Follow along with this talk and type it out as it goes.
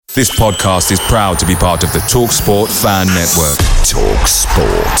This podcast is proud to be part of the TalkSport Fan Network.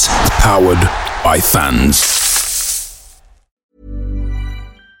 TalkSport. Powered by fans.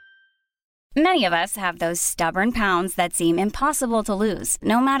 Many of us have those stubborn pounds that seem impossible to lose,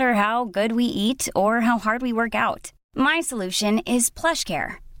 no matter how good we eat or how hard we work out. My solution is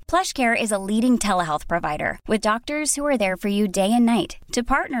PlushCare. PlushCare is a leading telehealth provider with doctors who are there for you day and night to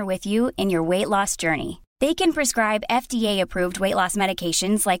partner with you in your weight loss journey. They can prescribe FDA-approved weight loss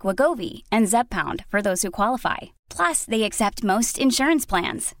medications like Wegovy and Zepbound for those who qualify. Plus, they accept most insurance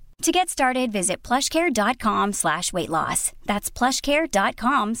plans. To get started, visit plushcare.com/weightloss. That's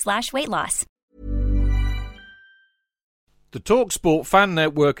plushcare.com/weightloss. The TalkSport Fan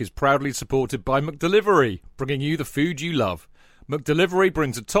Network is proudly supported by McDelivery, bringing you the food you love. McDelivery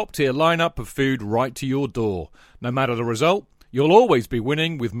brings a top-tier lineup of food right to your door. No matter the result, you'll always be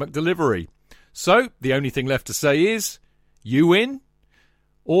winning with McDelivery. So, the only thing left to say is, you in?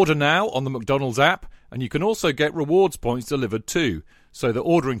 Order now on the McDonald's app, and you can also get rewards points delivered too, so that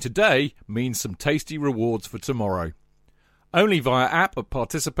ordering today means some tasty rewards for tomorrow. Only via app at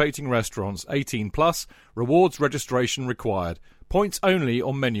participating restaurants. 18 plus, rewards registration required. Points only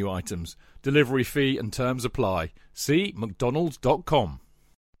on menu items. Delivery fee and terms apply. See mcdonalds.com.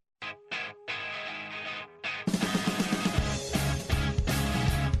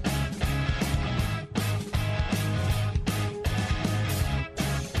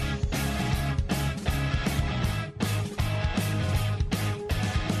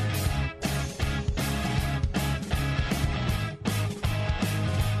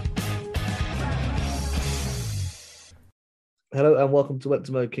 Hello and welcome to Went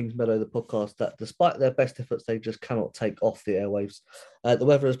to Mow Kings Meadow, the podcast that, despite their best efforts, they just cannot take off the airwaves. The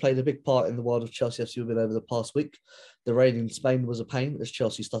weather has played a big part in the world of Chelsea FC win over the past week. The rain in Spain was a pain as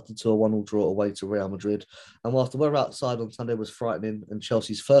Chelsea started to a 1-1 draw away to Real Madrid. And whilst the weather outside on Sunday was frightening and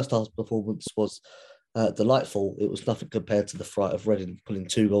Chelsea's first half performance was delightful, it was nothing compared to the fright of Reading pulling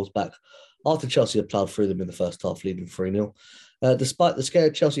 2 goals back after Chelsea had ploughed through them in the first half, leading 3-0. Despite the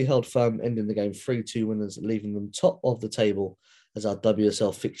scare, Chelsea held firm, ending the game 3-2 winners, leaving them top of the table as our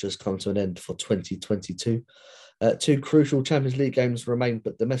WSL fixtures come to an end for 2022. 2 crucial Champions League games remain,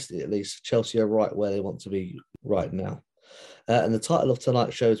 but domestically at least, Chelsea are right where they want to be right now. And the title of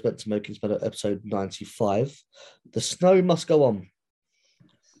tonight's show is Went to Mow Kings Meadow, episode 95. The snow must go on.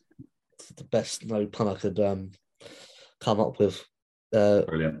 It's the best snow pun I could come up with.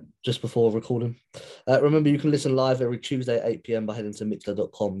 Brilliant. Just before recording. Remember, you can listen live every Tuesday at 8 p.m. by heading to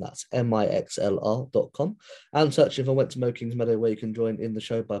mixler.com. That's mixlr.com. And searching for Went to Mow Kings Meadow, where you can join in the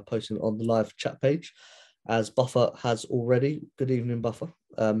show by posting on the live chat page, as Buffer has already. Good evening, Buffer.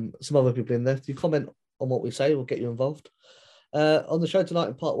 Some other people in there. If you comment on what we say, we'll get you involved. On the show tonight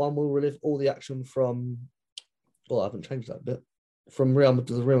in part 1, we'll relive all the action from, well, I haven't changed that bit, from the Real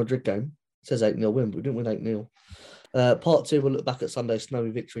Madrid game. It says 8-0 win, but we didn't win 8-0. Part 2, we'll look back at Sunday's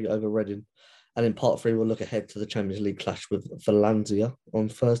snowy victory over Reading. And in part 3, we'll look ahead to the Champions League clash with Valencia on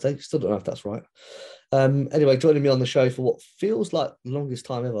Thursday. Still don't know if that's right. Anyway, joining me on the show for what feels like the longest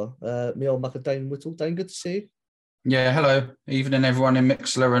time ever, me old mucker Dane Whittle. Dane, good to see you. Yeah, hello. Evening, everyone in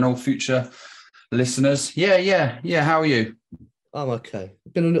Mixler and all future listeners. Yeah. How are you? I'm okay.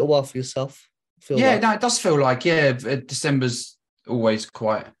 Been a little while for yourself. No, it does feel like, December's always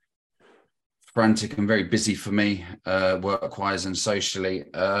quite frantic and very busy for me, work-wise and socially.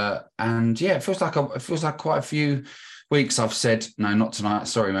 It feels like quite a few weeks I've said, no, not tonight,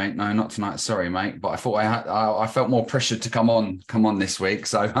 sorry, mate. No, not tonight, sorry, mate. But I thought I felt more pressured to come on this week.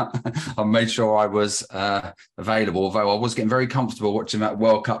 So I made sure I was available, although I was getting very comfortable watching that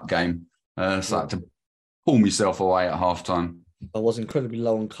World Cup game. So I had to pull myself away at halftime. I was incredibly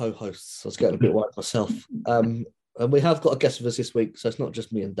low on co-hosts. I was getting a bit worried myself. And we have got a guest with us this week, so it's not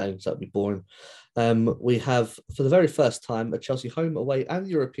just me and Dane, so that'd be boring. We have, for the very first time, a Chelsea home, away and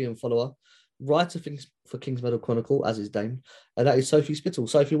European follower, writer for Kings Meadow Chronicle, as is Dane, and that is Sophie Spittle.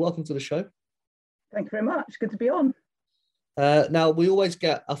 Sophie, welcome to the show. Thank you very much. Good to be on. Now, we always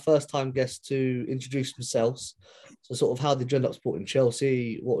get our first-time guests to introduce themselves. So sort of how did you end up supporting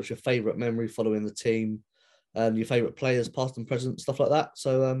Chelsea? What was your favourite memory following the team? Your favourite players, past and present, stuff like that.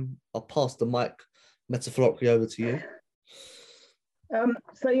 So I'll pass the mic metaphorically over to you.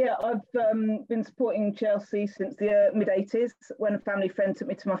 I've been supporting Chelsea since the mid-80s when a family friend took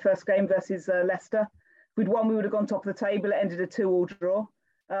me to my first game versus Leicester. If we'd won, we would have gone top of the table. It ended a 2-2 draw.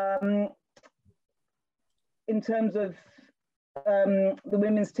 In terms of the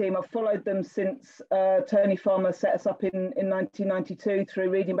women's team, I've followed them since Tony Farmer set us up in 1992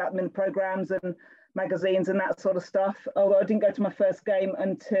 through reading about them in the programmes and magazines and that sort of stuff. Although I didn't go to my first game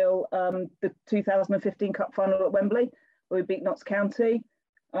until the 2015 Cup final at Wembley, where we beat Notts County.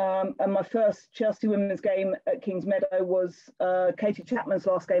 And my first Chelsea women's game at Kings Meadow was Katie Chapman's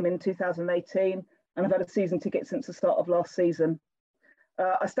last game in 2018, and I've had a season ticket since the start of last season.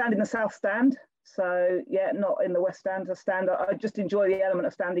 I stand in the South Stand, so yeah, not in the West Stand. I just enjoy the element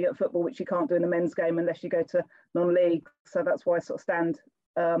of standing at football, which you can't do in the men's game unless you go to non-league. So that's why I sort of stand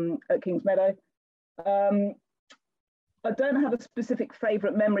at Kings Meadow. I don't have a specific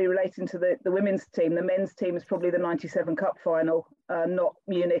favourite memory relating to the women's team. The men's team is probably the 97 Cup final, not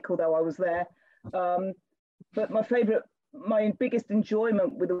Munich, although I was there. But my biggest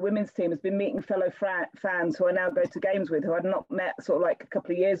enjoyment with the women's team has been meeting fellow fans who I now go to games with, who I'd not met sort of like a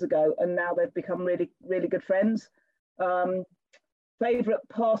couple of years ago, and now they've become really, really good friends. Favourite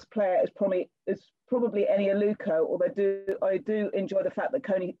past player is probably Eni Aluko, although I do enjoy the fact that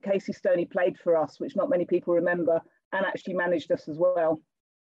Casey Stoney played for us, which not many people remember, and actually managed us as well.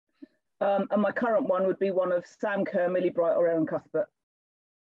 And my current one would be one of Sam Kerr, Millie Bright, or Erin Cuthbert.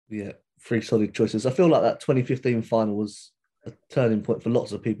 Yeah, three solid choices. I feel like that 2015 final was a turning point for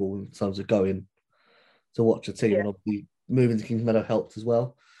lots of people in terms of going to watch a team, and obviously moving to Kings Meadow helped as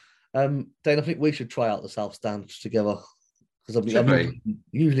well. Dane, I think we should try out the South Stand together, because I'm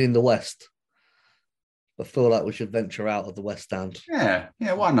usually in the West. I feel like we should venture out of the West Stand. Yeah,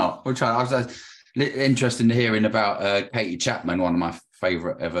 why not? We'll try. I was interested in hearing about Katie Chapman, one of my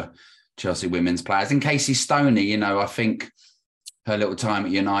favourite ever Chelsea women's players, and Casey Stoney. I think her little time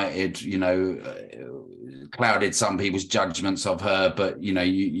at United, clouded some people's judgments of her, but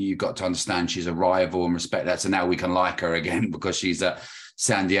you got to understand she's a rival and respect that. So now we can like her again because she's at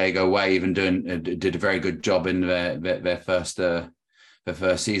San Diego Wave and did a very good job in their first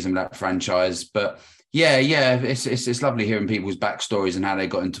season with that franchise. But yeah, it's lovely hearing people's backstories and how they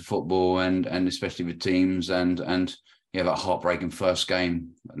got into football and especially with teams and that heartbreaking first game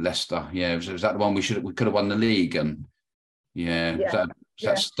at Leicester. Yeah, was that the one we could have won the league? And was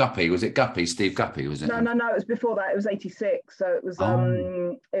that Guppy? Was it Guppy? Steve Guppy, was it? No, it was before that. It was 86. So it was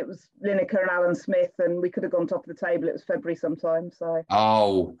Lineker and Alan Smith, and we could have gone top of the table. It was February sometime. So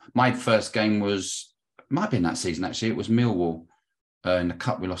my first game might have been that season actually. It was Millwall in the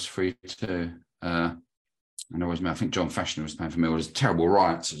cup. We lost 3-2. And I think John Fashioner was playing for Millwall. It was terrible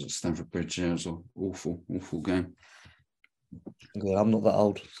riots at Stamford Bridge. Yeah, it was an awful game. Yeah, I'm not that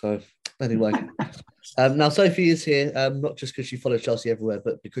old, so anyway. Now Sophie is here, not just because she follows Chelsea everywhere,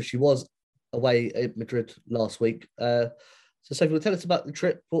 but because she was away at Madrid last week. So Sophie, tell us about the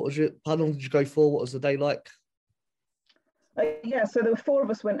trip. How long did you go for? What was the day like? So there were 4 of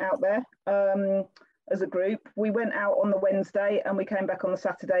us went out there as a group. We went out on the Wednesday and we came back on the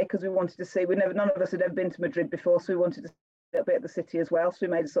Saturday because we wanted to see. None of us had ever been to Madrid before, so we wanted to see a bit of the city as well. So we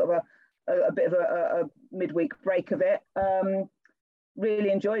made a bit of a midweek break of it.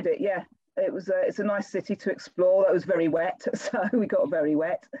 Really enjoyed it. Yeah, it's a nice city to explore. It was very wet, so we got very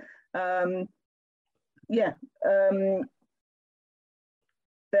wet. The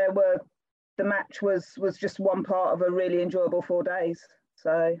match was just one part of a really enjoyable 4 days.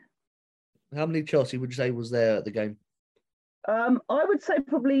 So, how many Chelsea would you say was there at the game? I would say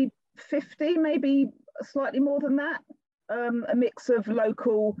probably 50, maybe slightly more than that. A mix of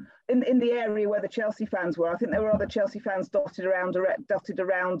local in the area where the Chelsea fans were. I think there were other Chelsea fans dotted around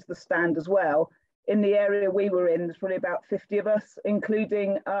the stand as well. In the area we were in, there's probably about 50 of us,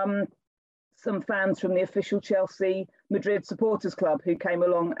 including some fans from the official Chelsea Madrid Supporters Club who came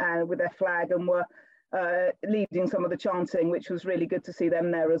along with their flag and were leading some of the chanting, which was really good to see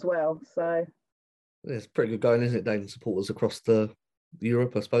them there as well. So it's pretty good going, isn't it, Dane? Supporters across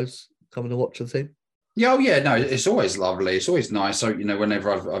Europe, I suppose, coming to watch the team. Yeah, no, it's always lovely. It's always nice. So,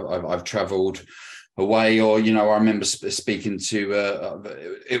 whenever I've travelled away, or, I remember speaking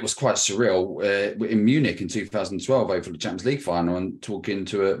to, it was quite surreal in Munich in 2012 over the Champions League final and talking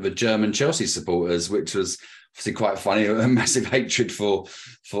to the German Chelsea supporters, which was obviously quite funny, a massive hatred for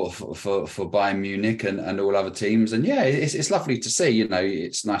Bayern Munich and all other teams. And yeah, it's lovely to see,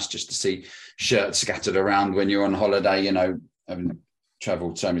 it's nice just to see shirts scattered around when you're on holiday, having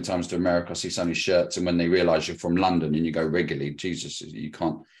travelled so many times to America, I see so many shirts, and when they realise you're from London and you go regularly, Jesus, you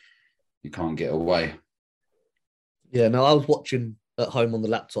can't get away. Yeah, no, I was watching at home on the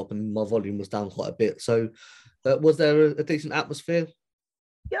laptop and my volume was down quite a bit. So was there a decent atmosphere?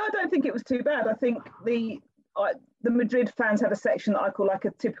 Yeah, I don't think it was too bad. I think the Madrid fans had a section that I call like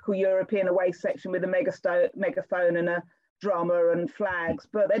a typical European away section with a megaphone and a drama and flags,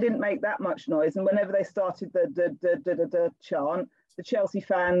 but they didn't make that much noise. And whenever they started the chant, the Chelsea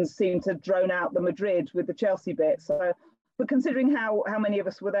fans seemed to drone out the Madrid with the Chelsea bit. So, but considering how many of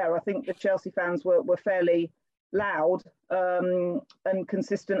us were there, I think the Chelsea fans were fairly loud and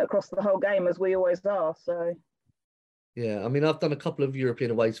consistent across the whole game, as we always are. So, Yeah, I mean, I've done a couple of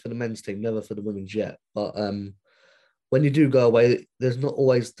European aways for the men's team, never for the women's yet. But when you do go away, there's not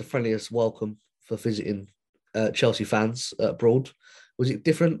always the friendliest welcome for visiting Chelsea fans abroad. Was it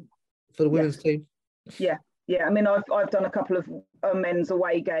different for the women's team? Yeah. I mean, I've done a couple of men's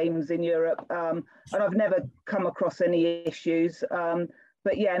away games in Europe, and I've never come across any issues.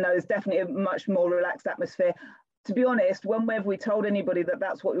 But yeah, no, there's definitely a much more relaxed atmosphere. To be honest, whenever we told anybody that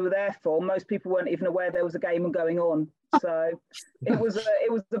that's what we were there for, most people weren't even aware there was a game going on. So it was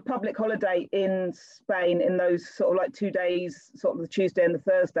a public holiday in Spain in those sort of like 2 days, sort of the Tuesday and the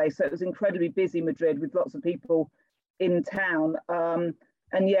Thursday. So it was incredibly busy, Madrid, with lots of people in town.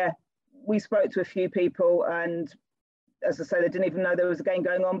 And yeah, we spoke to a few people, and as I say, they didn't even know there was a game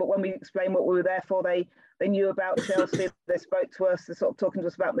going on. But when we explained what we were there for, they knew about Chelsea. They spoke to us. They're sort of talking to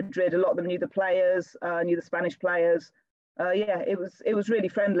us about Madrid. A lot of them knew the players, knew the Spanish players. Yeah, it was really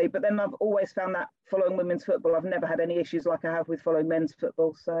friendly. But then I've always found that following women's football, I've never had any issues like I have with following men's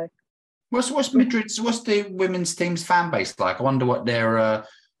football. So, what's the women's team's fan base like? I wonder what their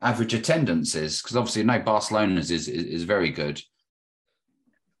average attendance is, because obviously, I know Barcelona's is very good.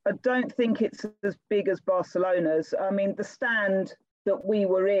 I don't think it's as big as Barcelona's. I mean, the stand that we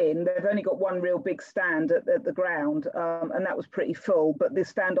were in, they've only got one real big stand at the ground, and that was pretty full. But the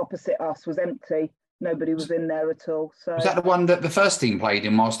stand opposite us was empty. Nobody was in there at all. So was that the one that the first team played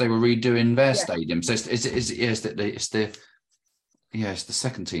in whilst they were redoing their stadium? So it's the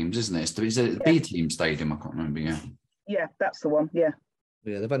second teams, isn't it? It's the B team stadium. I can't remember. Yeah, that's the one. Yeah,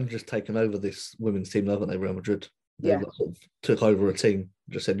 they've only just taken over this women's team, haven't they, Real Madrid? They sort of took over a team,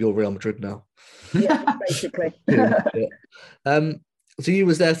 just said, you're Real Madrid now. Yeah, basically. So you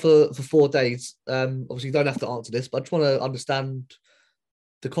was there for 4 days. Obviously, you don't have to answer this, but I just want to understand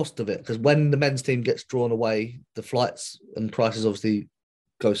the cost of it, because when the men's team gets drawn away, the flights and prices obviously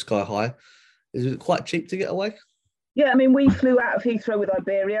go sky high. Is it quite cheap to get away? Yeah, I mean, we flew out of Heathrow with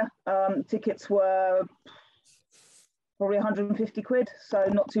Iberia. Tickets were probably 150 quid, so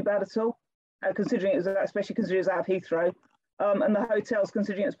not too bad at all. Considering it was, especially considering it was out of Heathrow, and the hotels,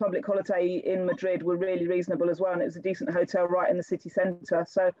 considering it was public holiday in Madrid, were really reasonable as well, and it was a decent hotel right in the city centre.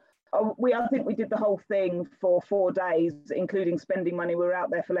 So I think we did the whole thing for 4 days, including spending money. We were out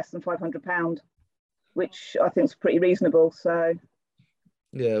there for less than £500, which I think is pretty reasonable. So,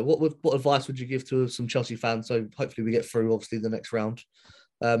 yeah, what advice would you give to some Chelsea fans? So hopefully we get through, obviously, the next round.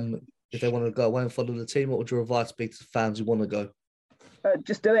 If they want to go away and follow the team, what would your advice be to fans who want to go?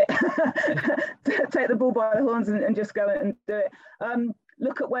 Just do it. Take the bull by the horns and just go and do it.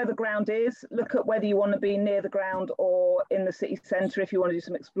 Look at where the ground is. Look at whether you want to be near the ground or in the city centre if you want to do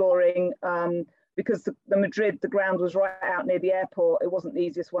some exploring. Because the Madrid, the ground was right out near the airport. It wasn't the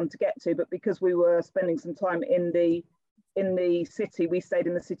easiest one to get to, but because we were spending some time in the city, we stayed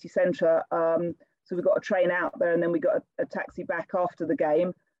in the city centre. So we got a train out there, and then we got a taxi back after the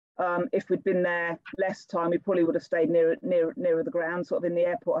game. If we'd been there less time, we probably would have stayed nearer the ground, sort of in the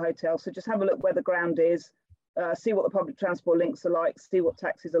airport hotel. So just have a look where the ground is, see what the public transport links are like, see what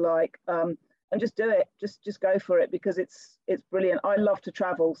taxis are like, and just do it. Just go for it, because it's brilliant. I love to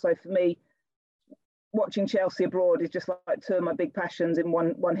travel, so for me, watching Chelsea abroad is just like 2 of my big passions in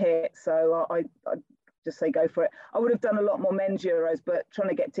one hit. So I just say go for it. I would have done a lot more men's Euros, but trying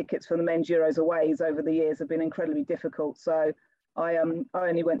to get tickets for the men's Euros aways over the years have been incredibly difficult. So I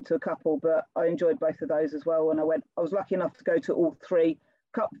only went to a couple, but I enjoyed both of those as well. And I was lucky enough to go to all 3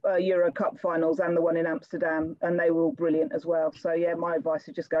 Euro Cup finals and the one in Amsterdam, and they were all brilliant as well. So yeah, my advice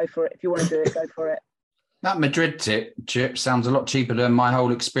is just go for it. If you want to do it, go for it. That Madrid trip sounds a lot cheaper than my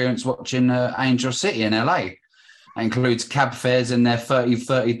whole experience watching Angel City in LA. That includes cab fares and their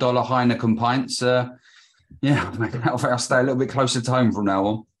 $30 Heineken pints. Yeah, I'll stay a little bit closer to home from now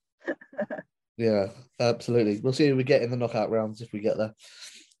on. Yeah, absolutely. We'll see who we get in the knockout rounds if we get there.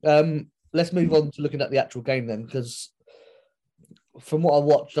 Let's move on to looking at the actual game then, because from what I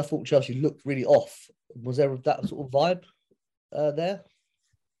watched, I thought Chelsea looked really off. Was there that sort of vibe there?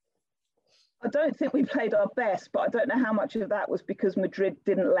 I don't think we played our best, but I don't know how much of that was because Madrid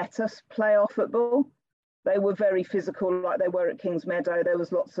didn't let us play our football. They were very physical, like they were at Kings Meadow. There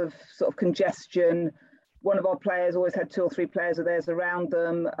was lots of sort of congestion. One of our players always had 2 or 3 players of theirs around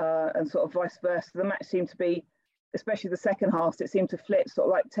them, and sort of vice versa. The match seemed to be, especially the second half, it seemed to flip sort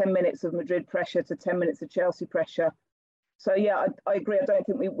of like 10 minutes of Madrid pressure to 10 minutes of Chelsea pressure. So yeah, I agree. I don't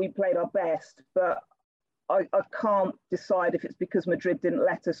think we played our best, but I can't decide if it's because Madrid didn't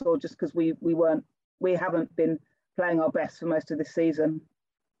let us or just because we haven't been playing our best for most of this season.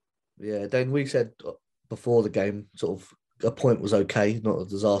 Yeah, then we said before the game, sort of a point was okay, not a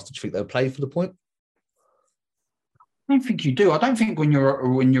disaster. Do you think they'll play for the point? don't think you do. I don't think when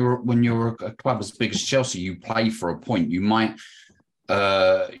you're a club as big as Chelsea, you play for a point. You might,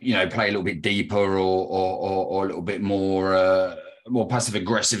 play a little bit deeper or a little bit more passive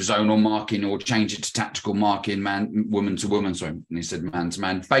aggressive zonal marking, or change it to tactical marking, woman to woman. Sorry, and he said man to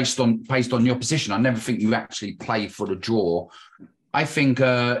man, based on your position. I never think you actually play for the draw. I think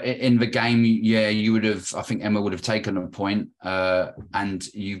in the game, you would have. I think Emma would have taken a point, and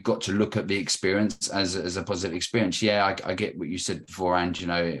you've got to look at the experience as a positive experience. Yeah, I get what you said before, and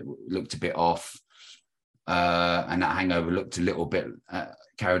it looked a bit off, and that hangover looked a little bit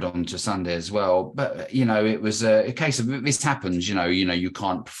carried on to Sunday as well. But it was a case of this happens. You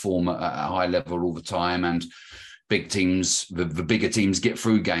can't perform at a high level all the time, and big teams, the bigger teams get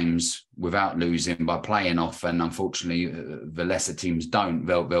through games without losing by playing off, and unfortunately, the lesser teams don't.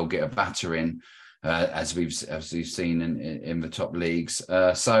 They'll get a battering, as we've seen in the top leagues.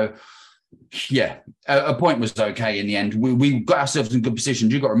 So, yeah, a point was okay in the end. We got ourselves in good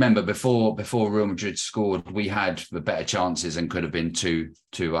positions. You've got to remember, before Real Madrid scored, we had the better chances and could have been two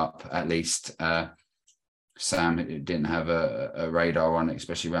up at least. Sam didn't have a radar on it,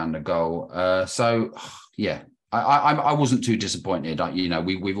 especially around the goal. So, yeah. I wasn't too disappointed.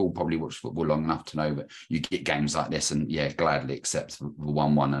 We've all probably watched football long enough to know that you get games like this, and gladly accept the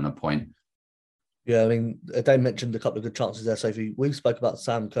 1-1 and a point. Yeah, I mean, Dane mentioned a couple of good chances there, Sophie. We've spoke about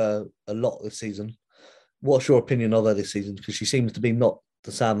Sam Kerr a lot this season. What's your opinion of her this season? Because she seems to be not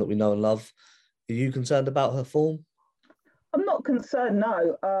the Sam that we know and love. Are you concerned about her form? I'm not concerned,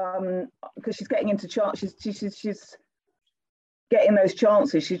 no, because she's getting into chances. She's getting those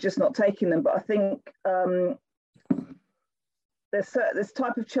chances. She's just not taking them. But I think there's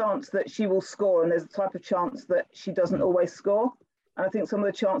type of chance that she will score, and there's a type of chance that she doesn't always score. And I think some of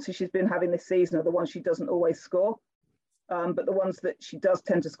the chances she's been having this season are the ones she doesn't always score. But the ones that she does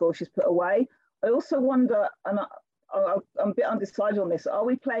tend to score, she's put away. I also wonder, and I'm a bit undecided on this, are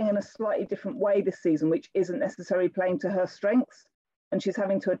we playing in a slightly different way this season, which isn't necessarily playing to her strengths? And she's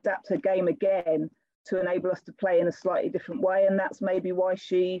having to adapt her game again to enable us to play in a slightly different way. And that's maybe why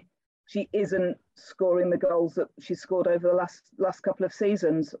she isn't scoring the goals that she scored over the last couple of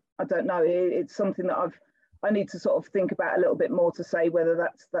seasons. I don't know. It's something that I need to sort of think about a little bit more to say whether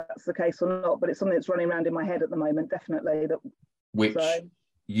that's the case or not. But it's something that's running around in my head at the moment, definitely.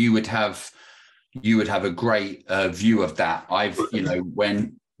 You would have a great view of that.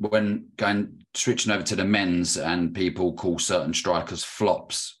 When switching over to the men's, and people call certain strikers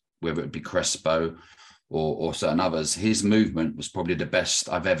flops, whether it be Crespo or certain others, his movement was probably the best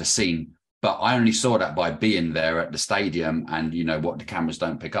I've ever seen. But I only saw that by being there at the stadium, and what the cameras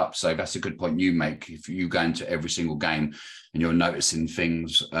don't pick up. So that's a good point you make. If you go into every single game and you're noticing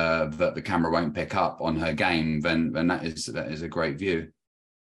things that the camera won't pick up on her game, then that is a great view.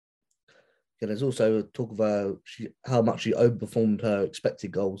 Yeah, there's also a talk of how much she overperformed her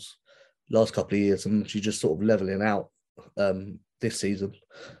expected goals last couple of years, and she's just sort of leveling out this season.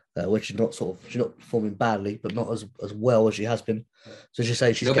 Where she's not performing badly, but not as well as she has been. So she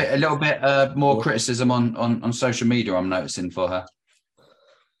say she's a little bit more criticism on social media, I'm noticing, for her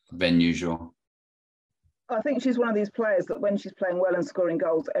than usual. I think she's one of these players that when she's playing well and scoring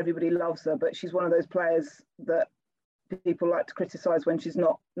goals, everybody loves her. But she's one of those players that people like to criticise when she's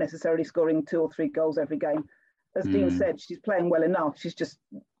not necessarily scoring 2 or 3 goals every game. As Dean said, she's playing well enough. She's just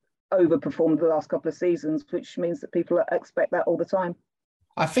overperformed the last couple of seasons, which means that people expect that all the time.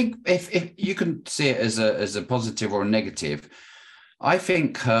 I think if you can see it as a positive or a negative, I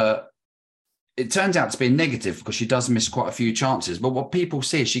think it turns out to be a negative because she does miss quite a few chances. But what people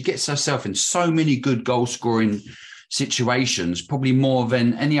see is she gets herself in so many good goal-scoring situations, probably more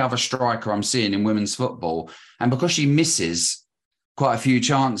than any other striker I'm seeing in women's football. And because she misses quite a few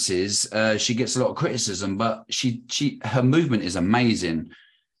chances, she gets a lot of criticism. But her movement is amazing.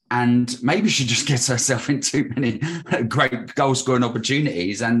 And maybe she just gets herself in too many great goal scoring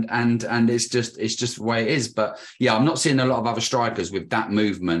opportunities, and it's just the way it is. But yeah, I'm not seeing a lot of other strikers with that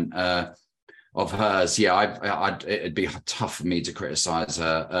movement of hers. Yeah, it'd be tough for me to criticise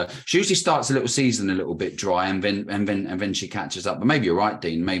her. She usually starts a little season a little bit dry, and then she catches up. But maybe you're right,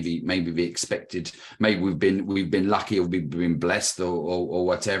 Dean. Maybe we expected. Maybe we've been lucky, or we've been blessed, or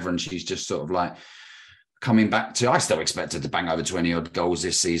whatever. And she's just sort of like coming back to, I still expect her to bang over 20 odd goals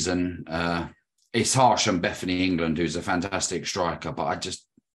this season. It's harsh on Bethany England, who's a fantastic striker, but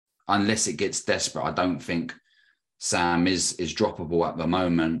unless it gets desperate, I don't think Sam is droppable at the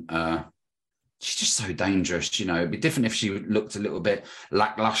moment. She's just so dangerous. It'd be different if she looked a little bit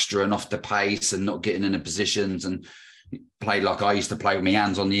lackluster and off the pace and not getting in the positions and played like I used to play with my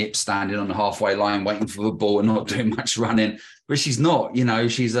hands on the hips, standing on the halfway line, waiting for the ball and not doing much running. But she's not,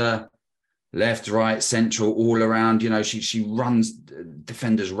 left, right, central, all around. She runs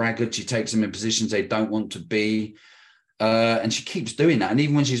defenders ragged. She takes them in positions they don't want to be. And she keeps doing that. And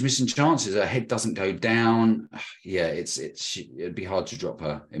even when she's missing chances, her head doesn't go down. Yeah, it'd be hard to drop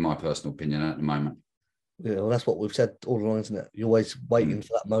her, in my personal opinion, at the moment. Yeah, well, that's what we've said all along, isn't it? You're always waiting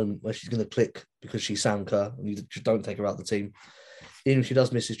for that moment where she's going to click because she's Sam Kerr and you just don't take her out of the team, even if she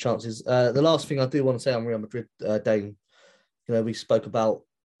does miss his chances. The last thing I do want to say on Real Madrid, Dane, we spoke about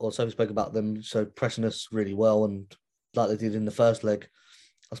them so pressing us really well and like they did in the first leg.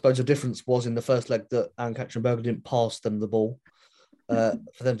 I suppose the difference was in the first leg that Anne-Catherine Berger didn't pass them the ball for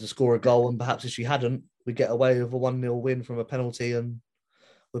them to score a goal, and perhaps if she hadn't, we'd get away with a 1-0 win from a penalty and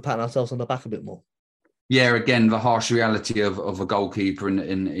we're patting ourselves on the back a bit more. Yeah, again, the harsh reality of a goalkeeper in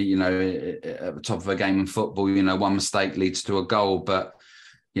at the top of a game in football. One mistake leads to a goal, but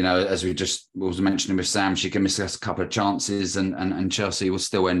as we just was mentioning with Sam, she can miss a couple of chances, and Chelsea will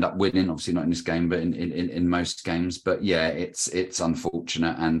still end up winning. Obviously, not in this game, but in most games. But yeah, it's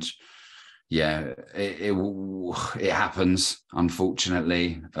unfortunate, and yeah, it happens.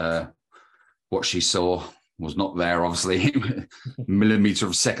 Unfortunately, what she saw was not there, obviously, millimetre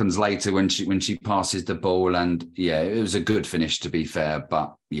of seconds later when she passes the ball. And yeah, it was a good finish, to be fair.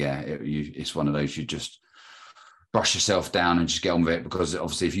 But yeah, it's one of those you just brush yourself down and just get on with it, because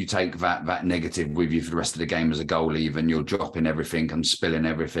obviously if you take that negative with you for the rest of the game as a goalie, even you're dropping everything and spilling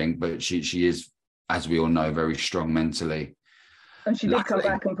everything. But she is, as we all know, very strong mentally. And she did come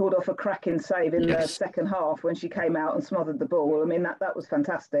back and pulled off a cracking save in the second half when she came out and smothered the ball. I mean, that was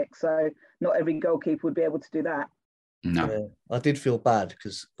fantastic. So not every goalkeeper would be able to do that. No. Yeah, I did feel bad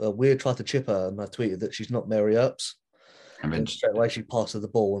because Weir tried to chip her and I tweeted that she's not Mary Earps. And straight away she passed her the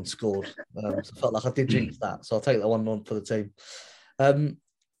ball and scored. So I felt like I did jinx that. So I'll take that one on for the team.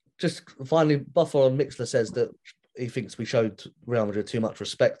 Just finally, Buffer on Mixler says that he thinks we showed Real Madrid too much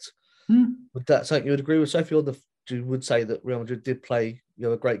respect. Would that something you would agree with, Sophie, or you would say that Real Madrid did play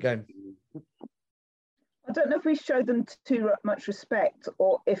a great game? I don't know if we showed them too much respect,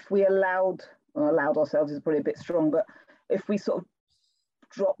 or if we allowed ourselves is probably a bit strong, but if we sort of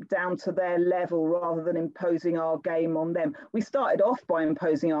dropped down to their level rather than imposing our game on them. We started off by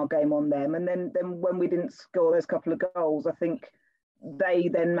imposing our game on them, and then when we didn't score those couple of goals, I think they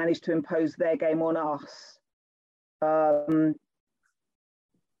then managed to impose their game on us.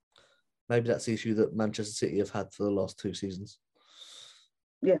 Maybe that's the issue that Manchester City have had for the last 2 seasons.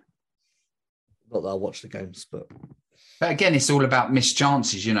 Yeah. Not that I watch the games, but again, it's all about missed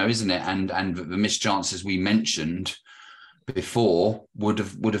chances, isn't it? And the missed chances we mentioned before would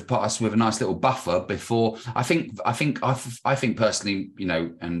have put us with a nice little buffer before. I think personally,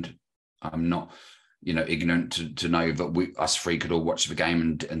 and I'm not, ignorant to know that us three could all watch the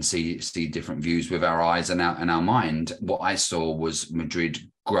game and see different views with our eyes and our mind. What I saw was Madrid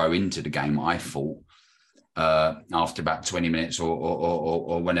grow into the game, I thought, after about 20 minutes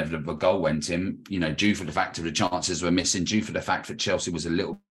or whenever the goal went in, due for the fact of the chances were missing, due for the fact that Chelsea was a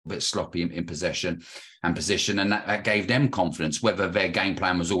little bit sloppy in possession and position, and that gave them confidence. Whether their game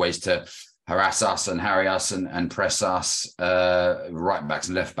plan was always to harass us and harry us and press us, right backs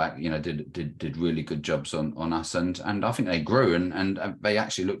and left back, did really good jobs on us, and I think they grew and they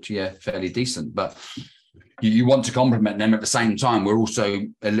actually looked fairly decent. But you want to compliment them at the same time. We're also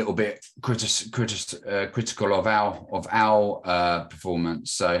a little bit critical of our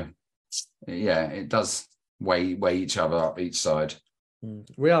performance. So yeah, it does weigh each other up each side.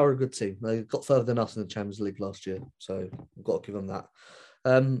 Real are a good team. They got further than us in the Champions League last year, so we've got to give them that.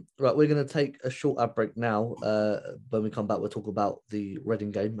 Right, we're going to take a short ad break now. When we come back, we'll talk about the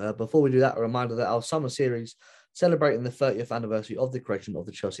Reading game. Before we do that, a reminder that our summer series celebrating the 30th anniversary of the creation of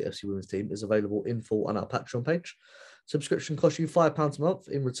the Chelsea FC women's team is available in full on our Patreon page. Subscription costs you £5 a month.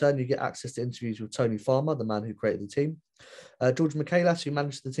 In return, you get access to interviews with Tony Farmer, the man who created the team, George Michaelis, who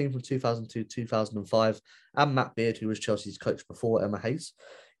managed the team from 2002 to 2005, and Matt Beard, who was Chelsea's coach before Emma Hayes.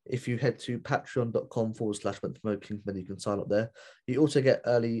 If you head to patreon.com/Kings, then you can sign up there. You also get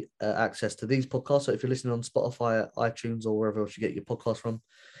early access to these podcasts. So if you're listening on Spotify, iTunes, or wherever else you get your podcast from,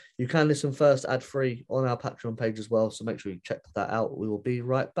 you can listen first ad-free on our Patreon page as well. So make sure you check that out. We will be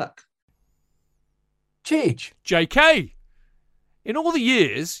right back. Cheech. JK. In all the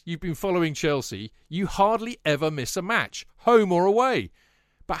years you've been following Chelsea, you hardly ever miss a match, home or away.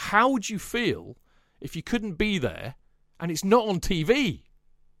 But how would you feel if you couldn't be there and it's not on TV?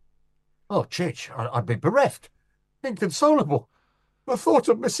 Oh, Chich, I'd be bereft, inconsolable. The thought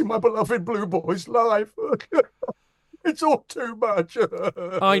of missing my beloved Blue Boys live. It's all too much.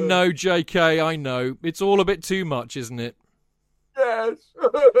 I know, JK, I know. It's all a bit too much, isn't it? Yes.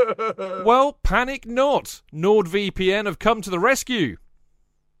 Well, panic not. NordVPN have come to the rescue.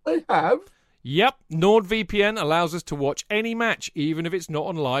 They have? Yep, NordVPN allows us to watch any match, even if it's not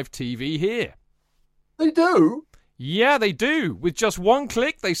on live TV here. They do? Yeah, they do. With just one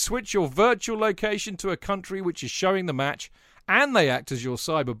click, they switch your virtual location to a country which is showing the match, and they act as your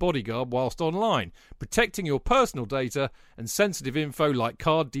cyber bodyguard whilst online, protecting your personal data and sensitive info like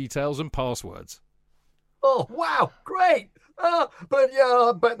card details and passwords. Oh, wow, great. But yeah,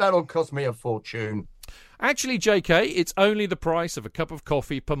 I bet that'll cost me a fortune. Actually, JK, it's only the price of a cup of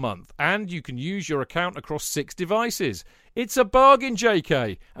coffee per month, and you can use your account across 6 devices. It's a bargain,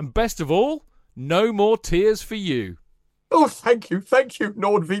 JK, and best of all, no more tears for you. Oh, thank you,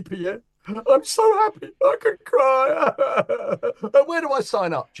 NordVPN. I'm so happy, I could cry. Where do I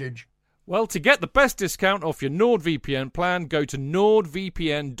sign up, Chidge? Well, to get the best discount off your NordVPN plan, go to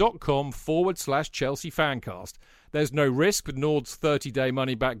nordvpn.com/Chelsea Fancast. There's no risk with Nord's 30-day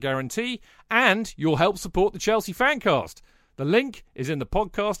money-back guarantee, and you'll help support the Chelsea Fancast. The link is in the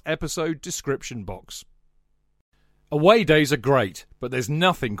podcast episode description box. Away days are great, but there's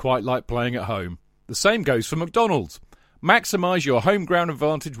nothing quite like playing at home. The same goes for McDonald's. Maximise your home ground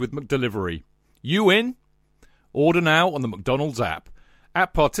advantage with McDelivery. You in? Order now on the McDonald's app.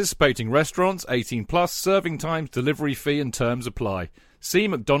 At participating restaurants, 18 plus, serving times, delivery fee and terms apply. See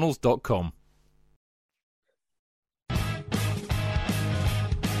mcdonalds.com.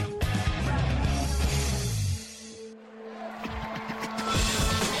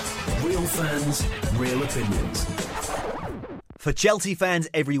 Real fans, real opinions. For Chelsea fans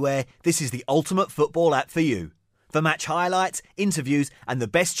everywhere, this is the ultimate football app for you. For match highlights, interviews and the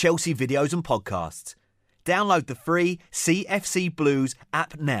best Chelsea videos and podcasts. Download the free CFC Blues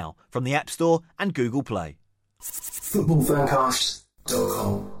app now from the App Store and Google Play.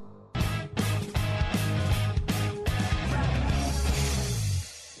 Footballfancast.com.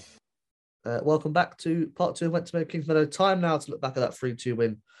 Welcome back to part 2 of Went to Mow Kings Meadow. Time now to look back at that 3-2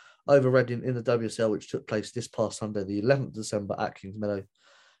 win over Reading in the WSL, which took place this past Sunday, the 11th of December at Kings Meadow.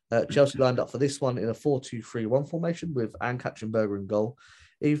 Chelsea lined up for this one in a 4-2-3-1 formation with Anne Katchenberger in goal,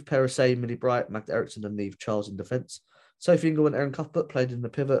 Eve Perisset, Millie Bright, Magda Eriksson and Niamh Charles in defence. Sophie Ingle and Erin Cuthbert played in the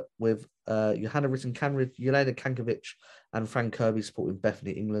pivot with Johanna Rytting-Kaneryd, Jelena Kankovic and Fran Kirby supporting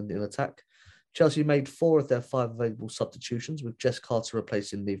Bethany England in attack. Chelsea made 4 of their 5 available substitutions, with Jess Carter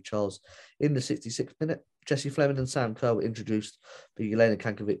replacing Niamh Charles in the 66th minute. Jessie Fleming and Sam Kerr were introduced for Jelena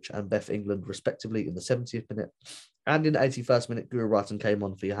Kankovic and Beth England, respectively, in the 70th minute. And in the 81st minute, Guro Reiten came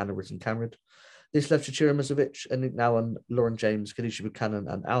on for Johanna Rytting-Kaneryd. This left Shachira Mizovic, Anik Nouwen, Lauren James, Kadisha Buchanan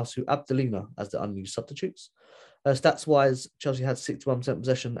and Alsu Abdelina as the unused substitutes. Stats-wise, Chelsea had 61%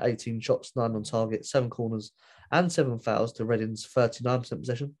 possession, 18 shots, 9 on target, 7 corners and 7 fouls to Reading's 39%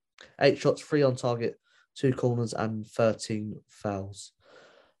 possession. 8 shots, 3 on target, 2 corners and 13 fouls.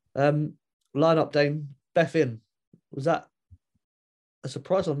 Line-up, Dane. Beth in. Was that a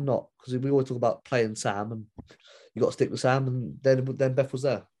surprise or not? Because we always talk about playing Sam and you got to stick with Sam, and then Beth was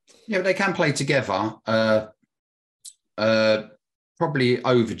there. Yeah, but they can play together. Probably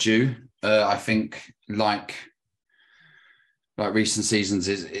overdue. I think like recent seasons,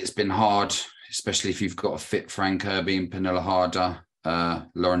 it's been hard, especially if you've got a fit Fran Kirby and Pernilla Harder.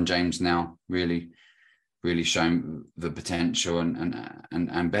 Lauren James now really showing the potential,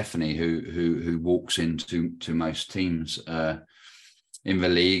 and Bethany who walks into most teams in the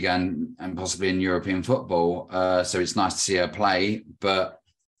league and possibly in European football. So it's nice to see her play, but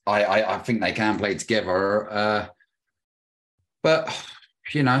I think they can play together. But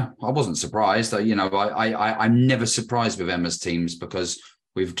I wasn't surprised. I'm never surprised with Emma's teams because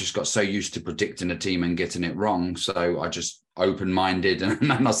we've just got so used to predicting a team and getting it wrong. So I just open-minded, and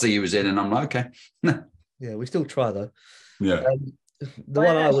then I see he was in, and I'm like, okay. Yeah, we still try though. Yeah.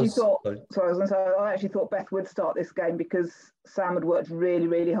 I actually thought Beth would start this game because Sam had worked really,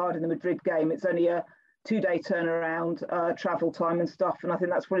 really hard in the Madrid game. It's only a 2-day turnaround, travel time and stuff, and I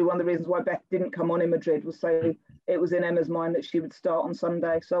think that's probably one of the reasons why Beth didn't come on in Madrid, was so it was in Emma's mind that she would start on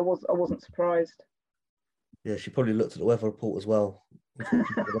Sunday. So I wasn't surprised. Yeah, she probably looked at the weather report as well.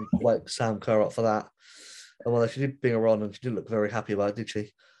 Wake Sam Kerr up for that. And well, she did bring her on, and she didn't look very happy about it, did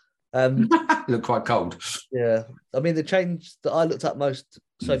she? Looked quite cold. Yeah, I mean, the change that I looked at most,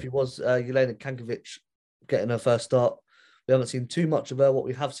 Sophie, was Jelena Kankovic getting her first start. We haven't seen too much of her. What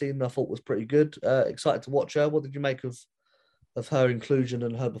we have seen, I thought, was pretty good. Excited to watch her. What did you make of her inclusion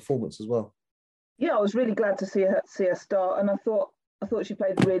and her performance as well? Yeah, I was really glad to see her start, and I thought she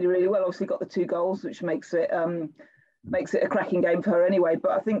played really, really well. Obviously, got the 2 goals, which makes it a cracking game for her anyway.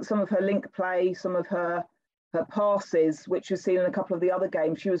 But I think some of her link play, some of her passes, which we've seen in a couple of the other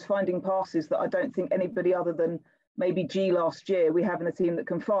games, she was finding passes that I don't think anybody other than maybe G last year we have in a team that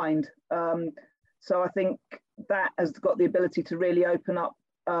can find. So I think that has got the ability to really open up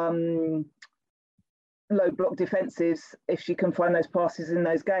low block defences if she can find those passes in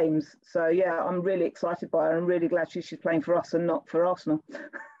those games. So yeah, I'm really excited by her. I'm really glad she's playing for us and not for Arsenal.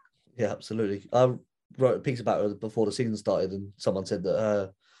 Yeah, absolutely. I wrote a piece about her before the season started, and someone said that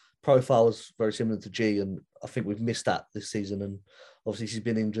her profile was very similar to G, and I think we've missed that this season. And obviously she's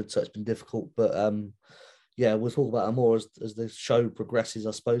been injured, so it's been difficult. But yeah, we'll talk about her more as the show progresses,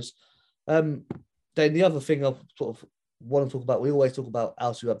 I suppose. Then the other thing I sort of want to talk about, we always talk about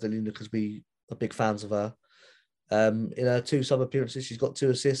Alsu Abdelina because we are big fans of her. In her 2 sub appearances, she's got 2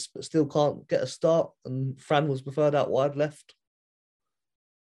 assists, but still can't get a start. And Fran was preferred out wide left.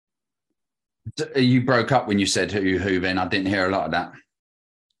 You broke up when you said who, Ben. I didn't hear a lot of that.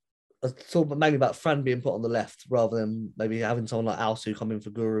 I thought mainly about Fran being put on the left rather than maybe having someone like Alsu come in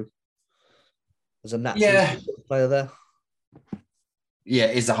for Guru as a natural player there. Yeah,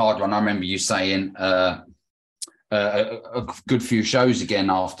 it's a hard one. I remember you saying a good few shows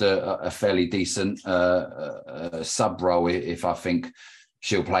again after a fairly decent sub role if I think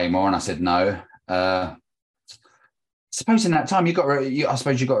she'll play more, and I said no. I suppose in that time I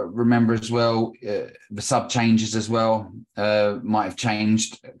suppose you got to remember as well the sub changes as well might have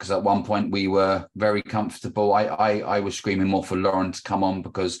changed, because at one point we were very comfortable. I was screaming more for Lauren to come on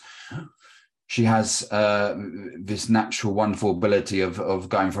because she has this natural wonderful ability of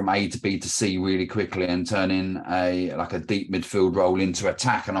going from A to B to C really quickly and turning a deep midfield role into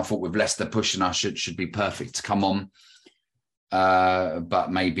attack. And I thought with Leicester pushing us should be perfect to come on.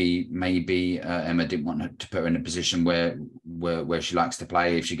 But maybe Emma didn't want to put her in a position where she likes to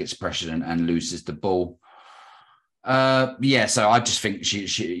play if she gets pressured and loses the ball. So I just think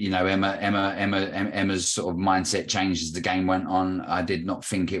she Emma's sort of mindset changed as the game went on. I did not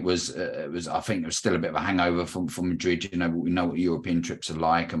think it was. I think it was still a bit of a hangover from Madrid. We know what European trips are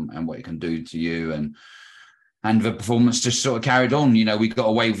like and what it can do to you, and the performance just sort of carried on. We got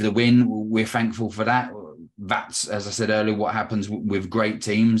away with the win. We're thankful for that. That's, as I said earlier, what happens with great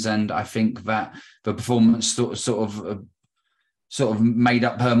teams, and I think that the performance sort of made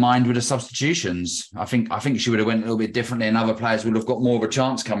up her mind with the substitutions. I think she would have went a little bit differently, and other players would have got more of a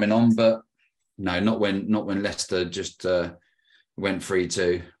chance coming on. But no, not when Leicester just went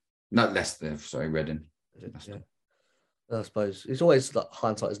 3-2. Not Leicester, sorry, Reading. Yeah. I suppose it's always like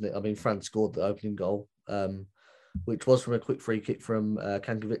hindsight, isn't it? I mean, Fran scored the opening goal, which was from a quick free kick from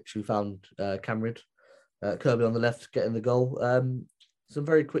Kankovic, who found Kamrid. Kirby on the left getting the goal. Some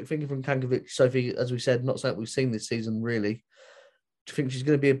very quick thinking from Kankovic. Sophie, as we said, not something we've seen this season, really. Do you think she's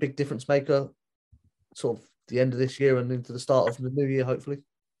going to be a big difference maker sort of the end of this year and into the start of the new year, hopefully?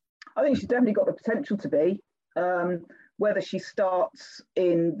 I think she's definitely got the potential to be. Whether she starts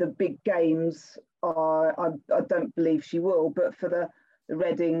in the big games, I don't believe she will. But for the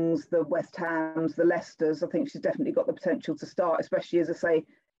Readings, the West Hams, the Leicesters, I think she's definitely got the potential to start, especially, as I say,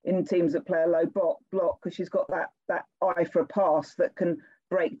 in teams that play a low block, because she's got that eye for a pass that can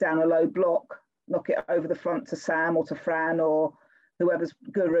break down a low block, knock it over the front to Sam or to Fran or whoever's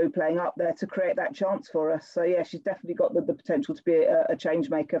Guru playing up there to create that chance for us. So yeah, she's definitely got the potential to be a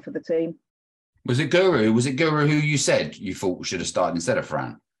change maker for the team. Was it Guru who you said you thought should have started instead of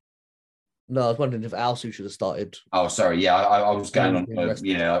Fran? No, I was wondering if Alsu should have started. Oh, sorry. Yeah, I was going on.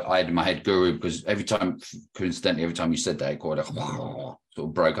 I had in my head Guru because every time you said that, it sort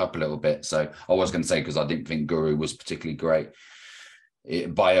of broke up a little bit. So I was going to say, because I didn't think Guru was particularly great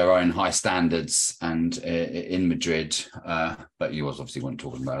by her own high standards and in Madrid. But you obviously weren't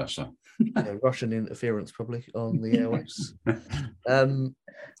talking about her. So Russian interference probably on the airwaves.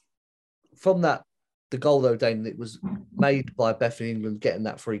 From that, the goal, though, Dane, it was made by Bethany England getting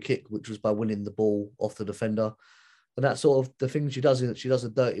that free kick, which was by winning the ball off the defender. And that's sort of the thing she does, is that she does the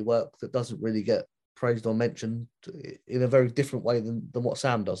dirty work that doesn't really get praised or mentioned in a very different way than what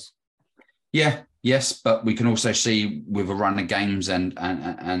Sam does. Yeah, yes, but we can also see with a run of games and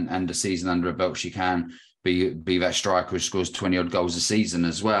a season under her belt, she can be that striker who scores 20-odd goals a season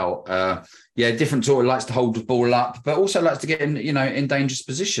as well. Different sort of likes to hold the ball up, but also likes to get in dangerous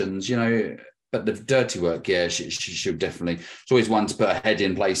positions, But the dirty work, she'll definitely. It's always one to put her head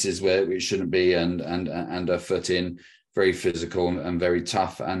in places where it shouldn't be, and her foot in. Very physical and very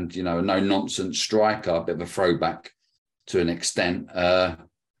tough, and no nonsense striker, a bit of a throwback to an extent.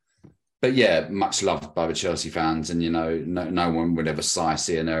 But yeah, much loved by the Chelsea fans, and no one would ever sigh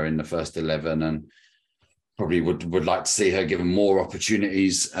seeing her in the first 11, and probably would like to see her given more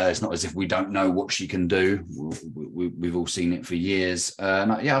opportunities. It's not as if we don't know what she can do. We've all seen it for years.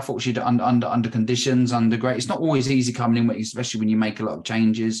 I thought she'd under conditions, under great. It's not always easy coming in, especially when you make a lot of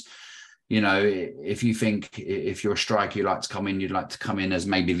changes. If you're a striker, you'd like to come in as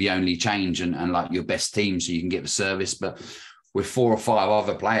maybe the only change and like your best team so you can get the service. But with 4 or 5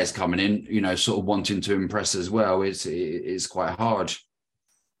 other players coming in, you know, sort of wanting to impress as well, it's quite hard.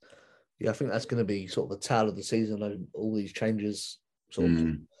 Yeah, I think that's going to be sort of the tale of the season, all these changes sort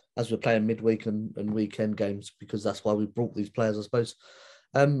of as we're playing midweek and weekend games, because that's why we brought these players, I suppose.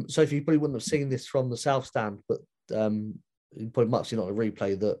 Sophie, you probably wouldn't have seen this from the South Stand, but you probably might have seen on a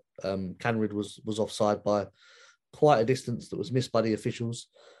replay that Canrid was offside by quite a distance that was missed by the officials.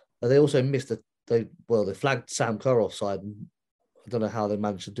 They also missed they flagged Sam Kerr offside, and I don't know how they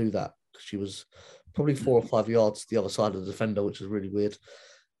managed to do that, because she was probably 4 or 5 yards to the other side of the defender, which was really weird.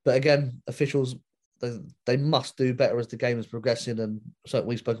 But again, officials, they must do better as the game is progressing, and something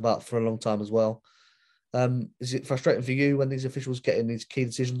we spoke about for a long time as well. Is it frustrating for you when these officials getting these key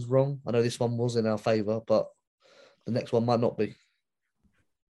decisions wrong? I know this one was in our favour, but the next one might not be.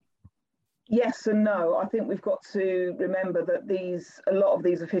 Yes and no. I think we've got to remember that a lot of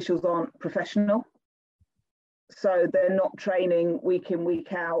these officials aren't professional. So they're not training week in,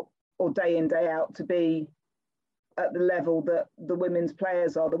 week out, or day in, day out to be at the level that the women's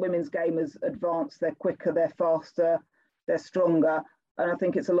players are. The women's game has advanced. They're quicker, they're faster, they're stronger. And I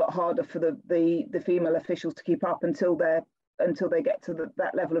think it's a lot harder for the female officials to keep up until they get to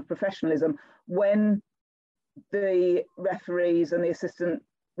that level of professionalism. When the referees and the assistant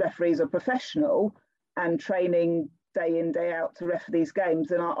referees are professional and training day in, day out to ref these games,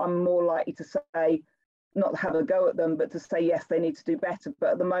 then I'm more likely to say, not have a go at them, but to say, yes, they need to do better.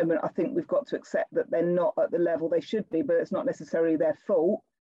 But at the moment, I think we've got to accept that they're not at the level they should be, but it's not necessarily their fault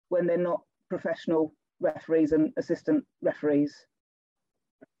when they're not professional referees and assistant referees.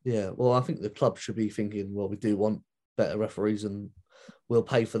 Yeah, well, I think the club should be thinking, well, we do want better referees and we'll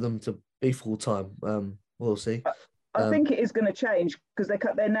pay for them to be full-time. We'll see. I think it is going to change, because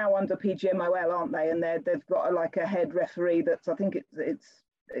they're now under PGMOL, aren't they? And they've got a head referee that's, I think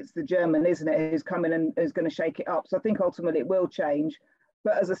it's the German, isn't it, who's coming and is going to shake it up. So I think ultimately it will change.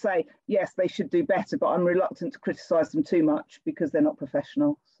 But as I say, yes, they should do better, but I'm reluctant to criticise them too much because they're not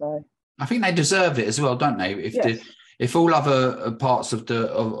professional. So I think they deserve it as well, don't they? If all other parts of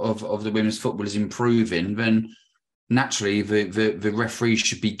the women's football is improving, then naturally the referees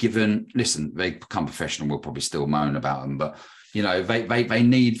should be given. Listen, they become professional. We'll probably still moan about them, but you know they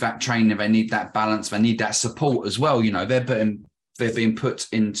need that training. They need that balance. They need that support as well. You know, they're being put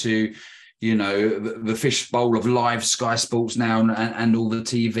into, you know, the fishbowl of live Sky Sports now and all the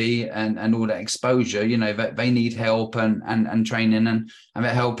TV and all that exposure. You know, they need help and training and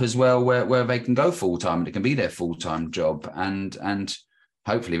that help as well, where they can go full time. It can be their full time job, and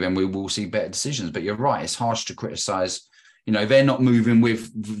hopefully then we will see better decisions. But you're right, it's harsh to criticise. You know, they're not moving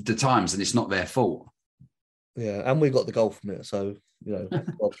with the times, and it's not their fault. Yeah, and we got the goal from it, so you know,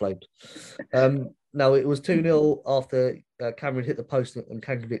 well played. Now, it was 2-0 after Cameron hit the post and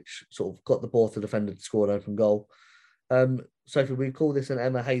Kankovic sort of got the ball to the defender to score an open goal. Sophie, we call this an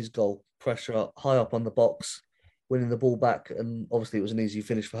Emma Hayes goal. Pressure high up on the box, winning the ball back, and obviously it was an easy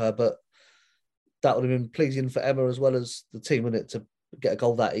finish for her, but that would have been pleasing for Emma as well as the team in it to get a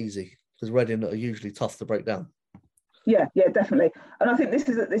goal that easy, because Reading are usually tough to break down. Yeah, definitely. And I think this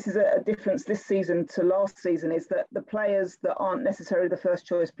is a difference this season to last season, is that the players that aren't necessarily the first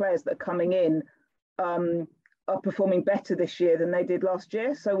choice players that are coming in are performing better this year than they did last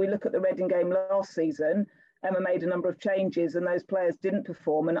year. So we look at the Reading game last season, Emma made a number of changes and those players didn't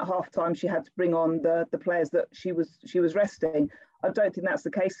perform. And at halftime, she had to bring on the players that she was resting. I don't think that's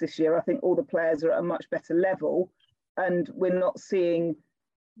the case this year. I think all the players are at a much better level, and we're not seeing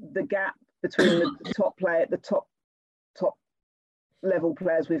the gap between the top level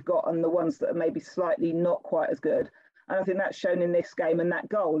players we've got and the ones that are maybe slightly not quite as good. And I think that's shown in this game, and that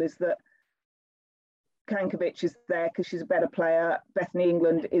goal is that Kankovic is there because she's a better player. Bethany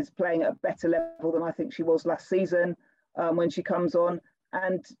England is playing at a better level than I think she was last season when she comes on.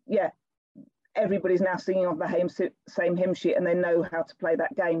 And yeah, everybody's now singing off the same hymn sheet, and they know how to play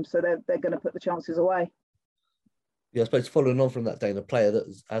that game. So they're going to put the chances away. Yeah, I suppose following on from that, Dane, a player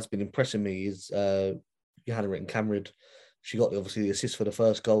that has been impressing me is Johanna Ritten-Kamrud. She got obviously the assist for the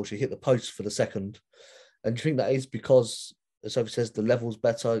first goal. She hit the post for the second. And do you think that is because, as Sophie says, the level's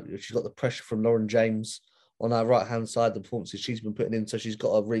better? She's got the pressure from Lauren James on our right-hand side, the performances she's been putting in, so she's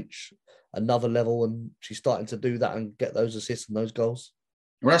got to reach another level, and she's starting to do that and get those assists and those goals.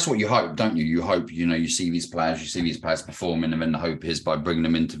 Well, that's what you hope, don't you? You hope, you know, you see these players performing, and then the hope is by bringing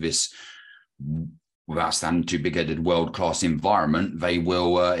them into this, without standing too big-headed, world-class environment, they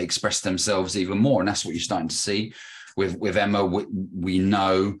will express themselves even more. And that's what you're starting to see with Emma. We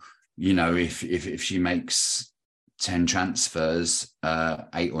know, you know, if she makes 10 transfers,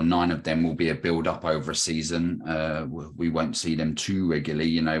 8 or 9 of them will be a build-up over a season. We won't see them too regularly.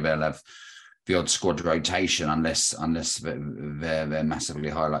 You know, they'll have the odd squad rotation unless they're massively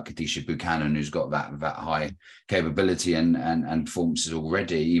high, like Katisha Buchanan, who's got that high capability and performances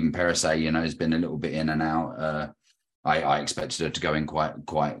already. Even Perisset, has been a little bit in and out. I expected her to go in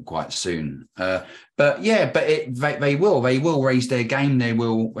quite soon. But they will raise their game. They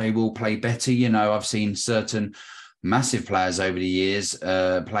will play better. I've seen certain massive players over the years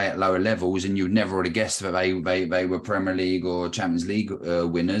play at lower levels, and you would never would have guessed that they were Premier League or Champions League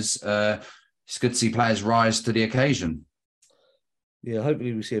winners. It's good to see players rise to the occasion. Yeah,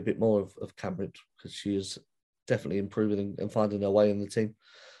 hopefully we see a bit more of Cambridge, because she is definitely improving and finding her way in the team.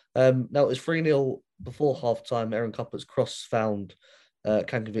 Now it was 3-0 before half-time. Erin Cuppert's cross found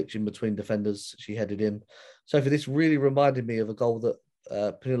Kankovic in between defenders. She headed in. So for this really reminded me of a goal that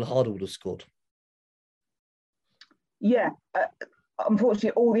Pernilla Harder would have scored. Yeah,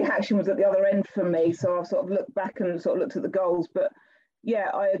 unfortunately, all the action was at the other end for me. So I've sort of looked back and sort of looked at the goals. But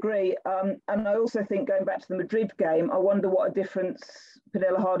yeah, I agree. And I also think, going back to the Madrid game, I wonder what a difference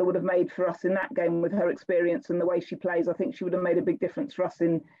Pernilla Harder would have made for us in that game with her experience and the way she plays. I think she would have made a big difference for us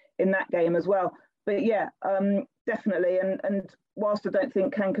in that game as well. But yeah, definitely. And whilst I don't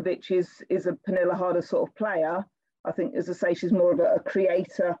think Kankovic is a Pernilla Harder sort of player, I think, as I say, she's more of a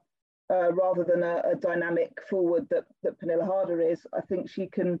creator rather than a dynamic forward that Pernilla Harder is. I think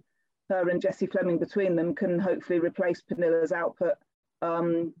her and Jessie Fleming between them can hopefully replace Pernilla's output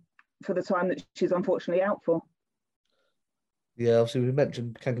for the time that she's unfortunately out for. Yeah, obviously we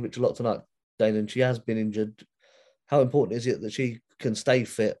mentioned Kankovic a lot tonight, Dane, and she has been injured. How important is it that she can stay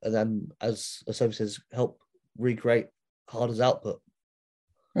fit and then, as Sophie says, help recreate Harder's output?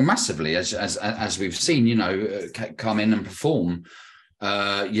 Well, massively, as we've seen, come in and perform.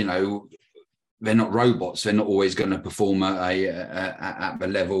 They're not robots. They're not always going to perform at the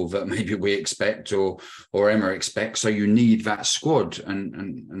level that maybe we expect or Emma expects. So you need that squad.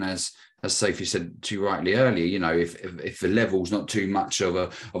 And as Sophie said too rightly earlier, if the level's not too much of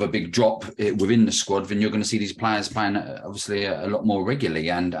a big drop within the squad, then you're going to see these players playing obviously a lot more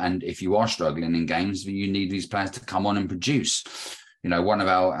regularly. And if you are struggling in games, you need these players to come on and produce. One of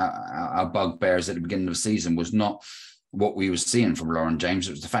our bugbears at the beginning of the season was not what we were seeing from Lauren James.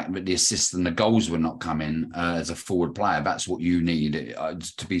 It was the fact that the assists and the goals were not coming as a forward player. That's what you need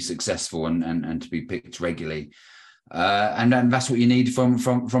to be successful and to be picked regularly. And then that's what you need from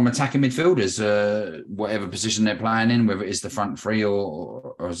attacking midfielders, whatever position they're playing in, whether it's the front three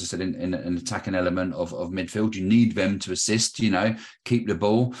or as I said, in an attacking element of midfield. You need them to assist, keep the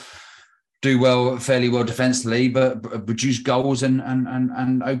ball, do fairly well defensively, but produce goals and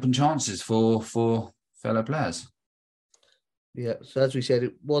open chances for fellow players. Yeah, so as we said,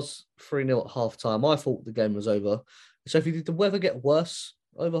 it was 3-0 at half-time. I thought the game was over. Sophie, did the weather get worse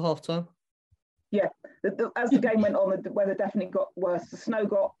over half-time? Yeah, as the game went on, the weather definitely got worse. The snow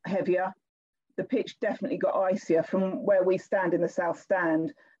got heavier. The pitch definitely got icier. From where we stand in the South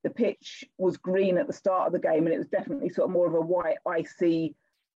Stand, the pitch was green at the start of the game, and it was definitely sort of more of a white, icy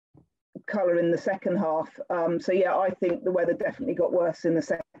colour in the second half. So yeah, I think the weather definitely got worse in the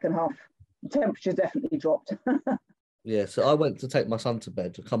second half. The temperature definitely dropped. Yeah, so I went to take my son to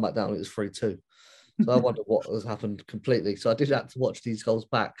bed. I come back down, it was 3-2. So I wonder what has happened completely. So I did have to watch these goals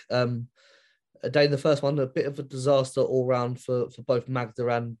back. Dane, the first one, a bit of a disaster all round for both Magda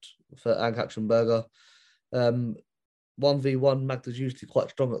and for Anne Katzenberger. 1v1, Magda's usually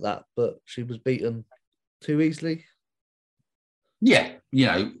quite strong at that, but she was beaten too easily. Yeah,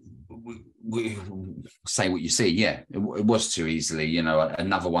 we say what you see. Yeah, it was too easily.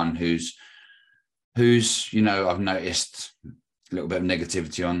 Another one who's I've noticed a little bit of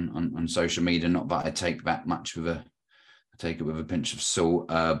negativity on social media. Not that I take that much I take it with a pinch of salt,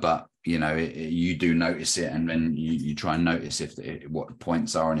 but you do notice it, and then you try and notice what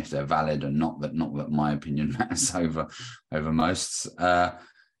points are and if they're valid or not. That my opinion matters over most.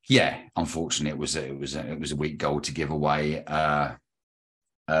 Unfortunately, it was a weak goal to give away.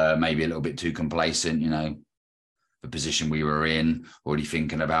 Maybe a little bit too complacent, the position we were in, already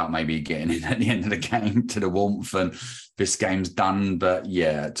thinking about maybe getting in at the end of the game to the warmth and this game's done. But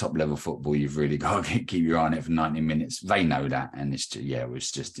yeah, top level football, you've really got to keep your eye on it for 90 minutes. They know that. And it's just, it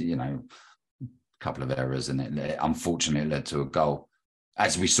was just, a couple of errors, and it unfortunately led to a goal.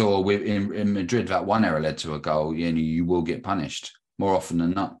 As we saw in Madrid, that one error led to a goal. You will get punished more often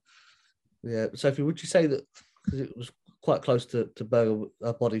than not. Yeah. Sophie, would you say that, because it was quite close to Berger,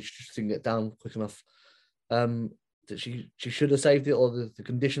 her body, she just didn't get down quick enough, that she should have saved it, or the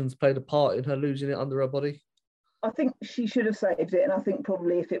conditions played a part in her losing it under her body? I think she should have saved it, and I think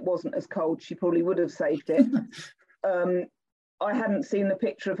probably if it wasn't as cold, she probably would have saved it. I hadn't seen the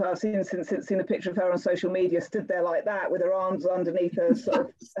picture of her seen the picture of her on social media, stood there like that with her arms underneath her sort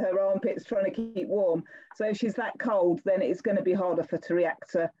of her armpits trying to keep warm. So if she's that cold, then it's going to be harder for her to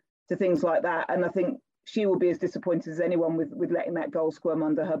react to things like that. And I think she will be as disappointed as anyone with letting that goal squirm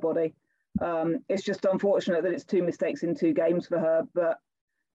under her body. It's just unfortunate that it's 2 mistakes in 2 games for her, but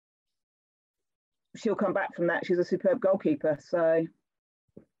she'll come back from that. She's a superb goalkeeper. So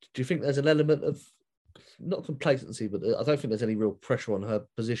do you think there's an element of not complacency, but I don't think there's any real pressure on her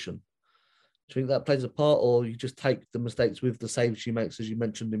position? Do you think that plays a part, or you just take the mistakes with the saves she makes, as you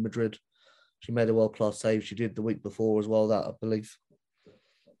mentioned in Madrid? She made a world-class save. She did the week before as well, that I believe.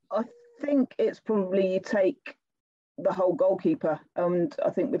 I think it's probably you take the whole goalkeeper. And I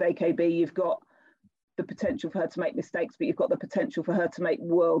think with AKB, you've got the potential for her to make mistakes, but you've got the potential for her to make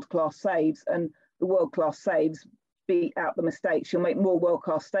world-class saves. And the world-class saves beat out the mistakes. She'll make more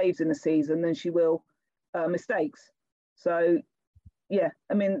world-class saves in the season than she will mistakes. So yeah,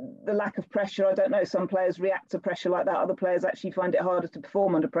 I mean, the lack of pressure, I don't know, some players react to pressure like that, other players actually find it harder to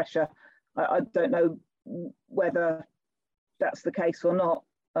perform under pressure. I don't know whether that's the case or not,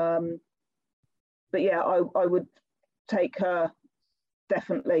 but yeah, I would take her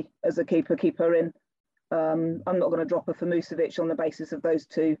definitely as a keep her in. I'm not going to drop her for Musovic on the basis of those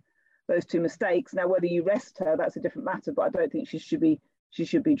two mistakes. Now whether you rest her, that's a different matter, but I don't think she should be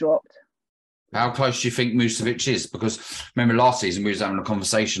dropped. How close do you think Musovic is? Because remember last season we was having a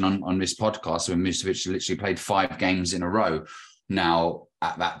conversation on this podcast when Musovic literally played 5 games in a row. Now,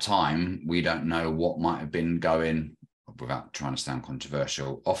 at that time, we don't know what might have been going, without trying to sound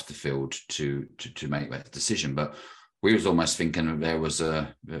controversial, off the field to make that decision. But we was almost thinking that there was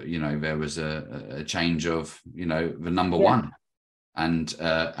a change of, the number one. And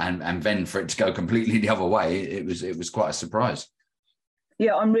then for it to go completely the other way, it was quite a surprise.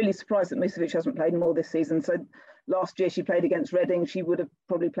 Yeah, I'm really surprised that Musovic hasn't played more this season. So last year she played against Reading. She would have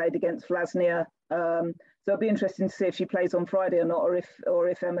probably played against Vlasnia. So it'll be interesting to see if she plays on Friday or not, or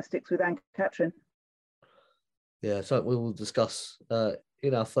if Emma sticks with Ann-Katrin. Yeah, so we will discuss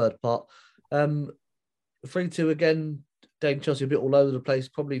in our third part. 3-2 again. Dame Chelsea a bit all over the place.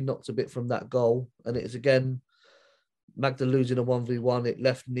 Probably knocked a bit from that goal, and it is again Magda losing a 1v1. It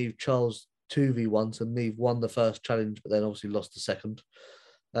left Niamh Charles 2v1, so Niamh won the first challenge, but then obviously lost the second.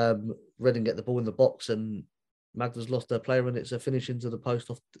 Reading get the ball in the box, and Magda's lost her player, and it's a finish into the post,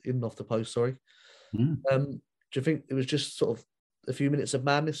 off the post. Sorry. Do you think it was just sort of a few minutes of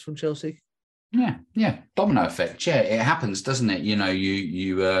madness from Chelsea? Yeah, domino effect. Yeah, it happens, doesn't it?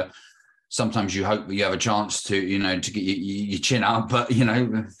 You sometimes you hope that you have a chance to to get your chin up, but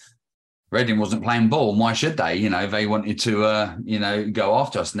Reading wasn't playing ball. Why should they? They wanted to, go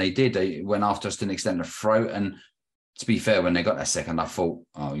after us, and they did. They went after us to an extent of throat. And to be fair, when they got that second, I thought,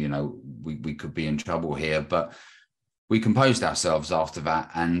 we could be in trouble here. But we composed ourselves after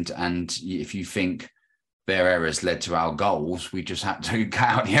that. And if you think their errors led to our goals, we just had to cut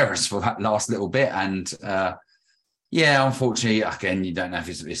out the errors for that last little bit. And unfortunately, again, you don't know if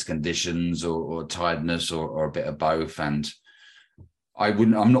it's conditions or tiredness or a bit of both. And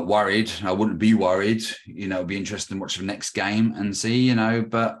I'm not worried. I wouldn't be worried. It'd be interesting to watch the next game and see,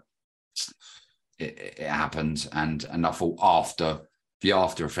 but it happened. And I thought after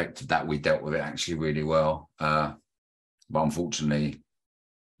effect of that, we dealt with it actually really well. But unfortunately,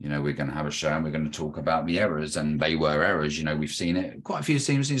 we're going to have a show and we're going to talk about the errors, and they were errors. We've seen it. Quite a few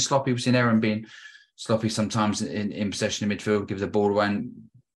teams seen sloppy. We've seen Erin being sloppy sometimes in possession in midfield, give the ball away. And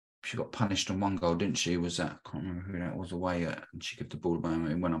she got punished on one goal, didn't she? I can't remember who that was away at. And she gave the ball away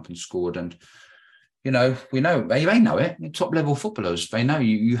and went up and scored. And, we know, they know it. Top level footballers, they know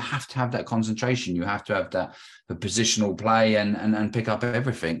you have to have that concentration. You have to have that the positional play and pick up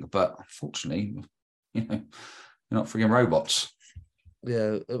everything. But unfortunately, you're not frigging robots.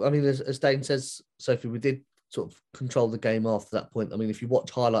 Yeah, I mean, as Dane says, Sophie, we did sort of control the game after that point. I mean, if you watch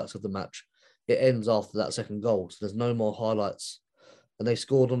highlights of the match, it ends after that second goal. So there's no more highlights. And they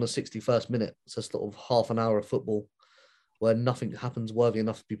scored on the 61st minute. So sort of half an hour of football where nothing happens worthy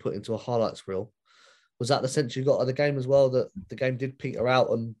enough to be put into a highlights reel. Was that the sense you got of the game as well, that the game did peter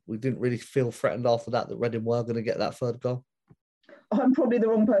out and we didn't really feel threatened after that Reading were going to get that third goal? I'm probably the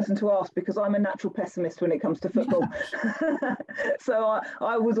wrong person to ask because I'm a natural pessimist when it comes to football. So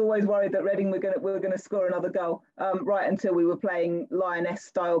I was always worried that Reading were going to score another goal right until we were playing Lioness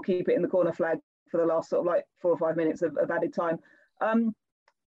style, keep it in the corner flag for the last sort of like 4 or 5 minutes of added time.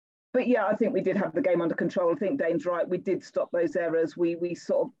 But yeah, I think we did have the game under control. I think Dane's right. We did stop those errors. We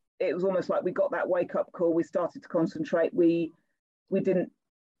sort of, it was almost like we got that wake up call. We started to concentrate. We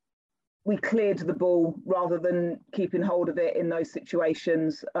cleared the ball rather than keeping hold of it in those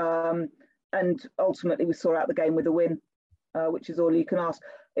situations. And ultimately we saw out the game with a win. which is all you can ask.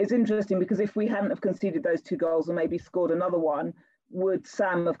 It's interesting because if we hadn't have conceded those 2 goals and maybe scored another one, would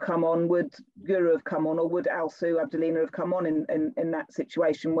Sam have come on, would Guru have come on, or would Alsu Abdelina have come on in that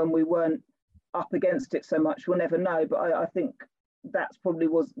situation when we weren't up against it so much? We'll never know. But I think that's probably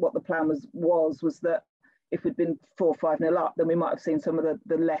was what the plan was that if we'd been 4-5-0 up, then we might have seen some of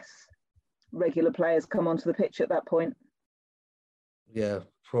the less regular players come onto the pitch at that point. Yeah,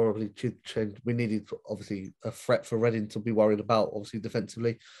 probably change. We needed obviously a threat for Reading to be worried about, obviously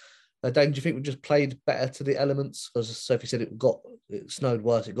defensively. Dane, do you think we just played better to the elements? As Sophie said, it snowed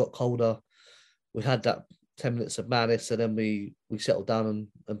worse, it got colder. We had that 10 minutes of madness, and then we settled down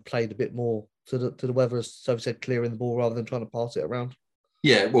and played a bit more to the weather, as Sophie said, clearing the ball rather than trying to pass it around.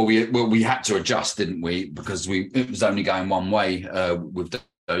 Yeah, well, we had to adjust, didn't we? Because it was only going one way with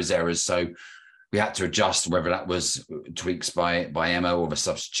those errors, so we had to adjust, whether that was tweaks by Emma or the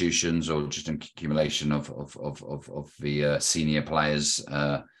substitutions or just an accumulation of the senior players.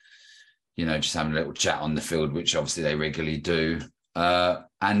 Just having a little chat on the field, which obviously they regularly do.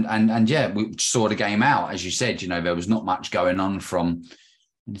 And yeah, we saw the game out, as you said. There was not much going on from.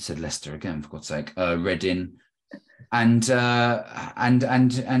 You said Leicester again, for God's sake. Reading, and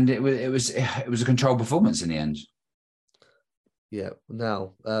it was a controlled performance in the end. Yeah.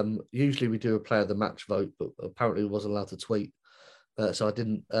 Now, usually we do a player of the match vote, but apparently wasn't allowed to tweet, so I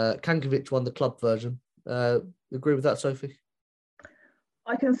didn't. Kankovic won the club version. Agree with that, Sophie?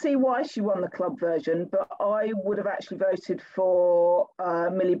 I can see why she won the club version, but I would have actually voted for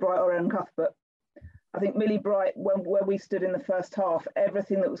Millie Bright or Erin Cuthbert. I think Millie Bright, where we stood in the first half,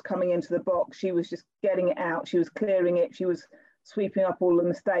 everything that was coming into the box, she was just getting it out. She was clearing it. She was sweeping up all the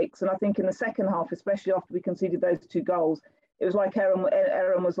mistakes. And I think in the second half, especially after we conceded those 2 goals, it was like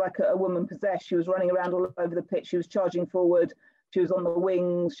Erin was like a woman possessed. She was running around all over the pitch. She was charging forward. She was on the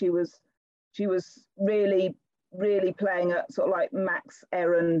wings. She was really playing at sort of like Max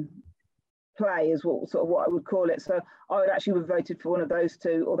Erin play is what I would call it. So I would actually have voted for one of those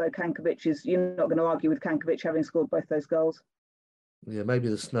 2, although Kankovic you're not going to argue with Kankovic having scored both those goals. Yeah, maybe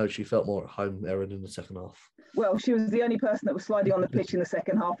the snow, she felt more at home, Erin, in the second half. Well, she was the only person that was sliding on the pitch in the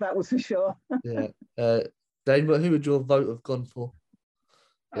second half, that was for sure. Yeah. Dane, who would your vote have gone for?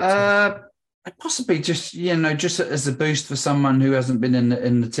 Possibly just as a boost for someone who hasn't been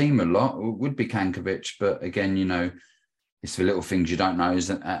in the team a lot would be Kankovic, but again, it's the little things you don't know,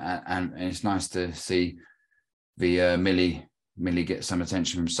 and it's nice to see the Millie get some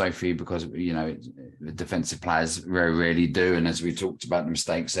attention from Sophie, because the defensive players very rarely do, and as we talked about the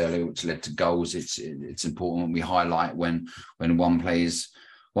mistakes earlier which led to goals, it's important when we highlight when one plays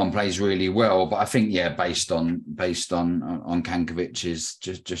really well. But I think, based on Kankovic's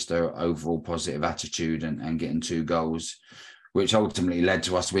just her overall positive attitude and getting 2 goals, which ultimately led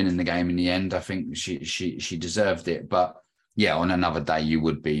to us winning the game in the end, I think she deserved it. But yeah, on another day you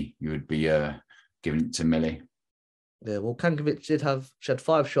would be giving it to Millie. Yeah, well, Kankovic she had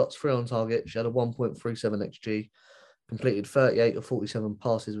 5 shots, 3 on target. She had a 1.37 XG, completed 38 of 47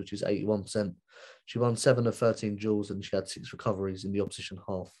 passes, which is 81%. She won 7 of 13 duels, and she had 6 recoveries in the opposition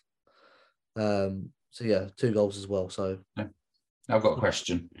half. So yeah, 2 goals as well. So yeah. I've got a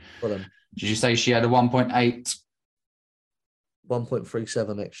question. Well then, did you say she had a 1.8? 1.37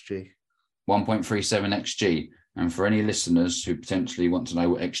 XG. 1.37 XG. And for any listeners who potentially want to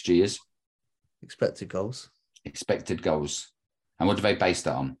know what XG is? Expected goals. Expected goals. And what do they base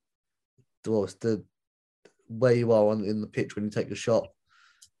that on? Well, it's where you are in the pitch when you take a shot,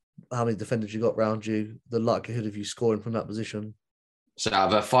 how many defenders you got around you, the likelihood of you scoring from that position. So out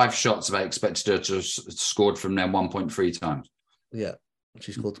of her 5 shots, they expected her to have scored from there 1.3 times. Yeah,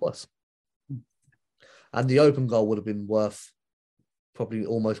 she scored twice. And the open goal would have been worth probably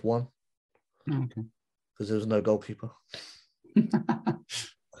almost 1. Okay. Because there was no goalkeeper,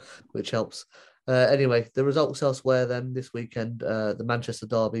 which helps. Anyway, the results elsewhere then this weekend, the Manchester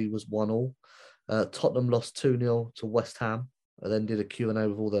derby was 1-1. Tottenham lost 2-0 to West Ham, and then did a Q&A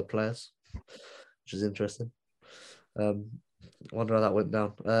with all their players, which is interesting. I wonder how that went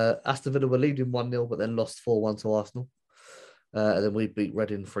down. Aston Villa were leading 1-0, but then lost 4-1 to Arsenal. And then we beat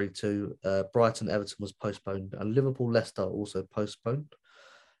Reading 3-2. Brighton Everton was postponed, and Liverpool Leicester also postponed.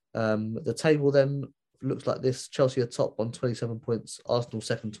 The table then looks like this: Chelsea are top on 27 points, Arsenal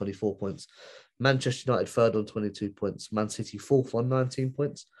second 24 points, Manchester United third on 22 points, Man City fourth on 19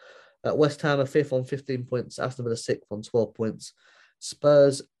 points, West Ham are fifth on 15 points, Aston Villa sixth on 12 points,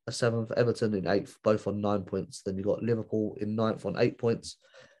 Spurs are seventh, Everton in eighth, both on 9 points. Then you've got Liverpool in ninth on 8 points,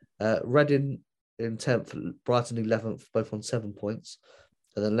 Reading in 10th, Brighton 11th, both on 7 points,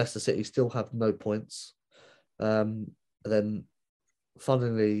 and then Leicester City still have no points. And then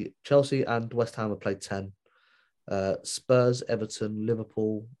finally, Chelsea and West Ham have played 10. Spurs, Everton,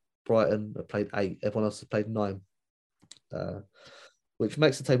 Liverpool, Brighton have played 8. Everyone else has played 9, which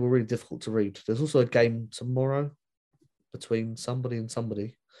makes the table really difficult to read. There's also a game tomorrow between somebody and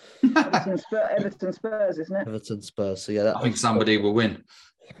somebody. Everton Spurs, isn't it? Everton Spurs. So yeah, I think somebody will win.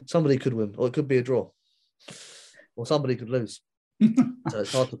 Somebody could win, or it could be a draw, or somebody could lose. So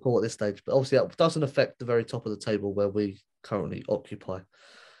it's hard to call at this stage. But obviously, that doesn't affect the very top of the table where we currently occupy.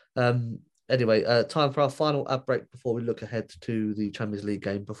 Anyway, time for our final ad break before we look ahead to the Champions League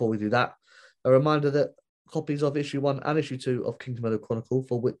game. Before we do that, a reminder that copies of issue 1 and issue 2 of Kings Meadow Chronicle,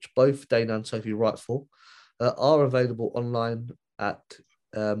 for which both Dana and Sophie write for, are available online at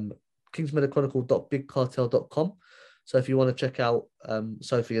kingsmeadowchronicle.bigcartel.com. So if you want to check out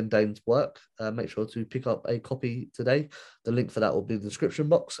Sophie and Dane's work, make sure to pick up a copy today. The link for that will be in the description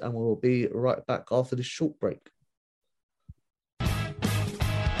box, and we'll be right back after this short break.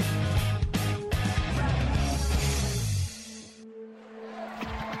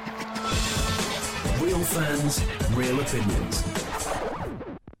 Real fans, real opinions.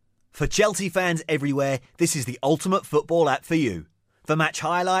 For Chelsea fans everywhere, this is the ultimate football app for you. For match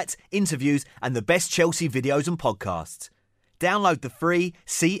highlights, interviews, and the best Chelsea videos and podcasts. Download the free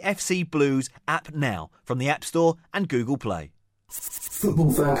CFC Blues app now from the App Store and Google Play.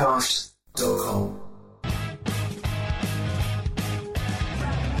 Footballfancast.com.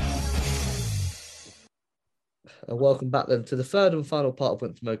 Welcome back then to the third and final part of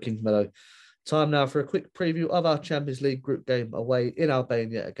Went to Mow Kings Meadow. Time now for a quick preview of our Champions League group game away in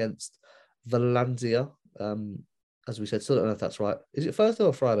Albania against Valentia. As we said, still don't know if that's right. Is it Thursday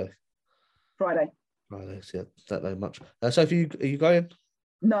or Friday? Friday. Friday, so yeah, don't know much. Sophie, are you going?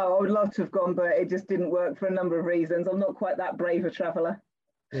 No, I would love to have gone, but it just didn't work for a number of reasons. I'm not quite that brave a traveller.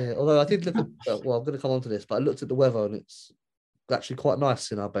 Yeah, although I did look at, well, I'm going to come on to this, but I looked at the weather and it's actually quite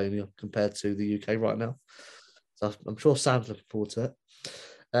nice in Albania compared to the UK right now. So I'm sure Sam's looking forward to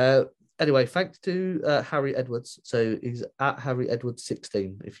it. Anyway, thanks to Harry Edwards. So he's at Harry Edwards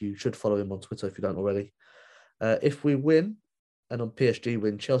 16, if you should follow him on Twitter if you don't already. If we win, and on PSG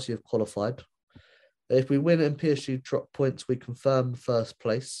win, Chelsea have qualified. If we win and PSG drop points, we confirm first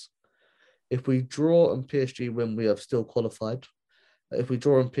place. If we draw and PSG win, we have still qualified. If we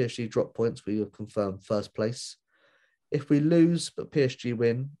draw and PSG drop points, we have confirmed first place. If we lose but PSG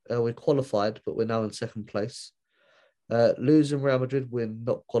win, we're qualified, but we're now in second place. Lose and Real Madrid win,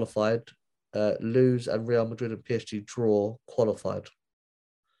 not qualified. Lose and Real Madrid and PSG draw, qualified.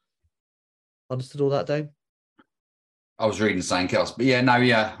 Understood all that, Dane? I was reading something else, but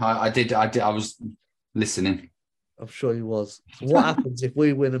I did. I was listening. I'm sure he was. So what happens if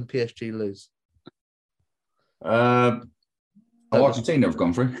we win and PSG lose? Argentina have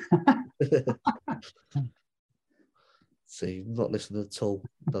gone through. See, not listening at all.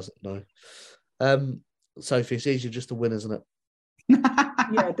 Doesn't know. Sophie, it's easier just to win, isn't it?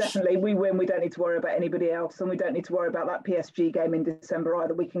 Yeah, definitely. We win. We don't need to worry about anybody else, and we don't need to worry about that PSG game in December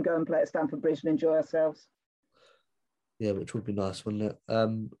either. We can go and play at Stamford Bridge and enjoy ourselves. Yeah, which would be nice, wouldn't it?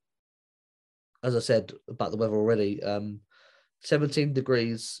 As I said about the weather already, 17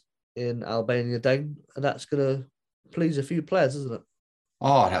 degrees in Albania, Dane, and that's going to please a few players, isn't it?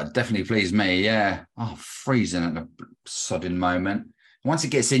 Oh, that definitely pleased me, yeah. Oh, freezing at a sudden moment. Once it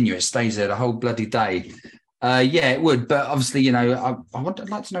gets in you, it stays there the whole bloody day. Yeah, it would. But obviously, I'd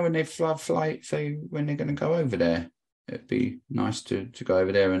like to know when they fly when they're going to go over there. It'd be nice to go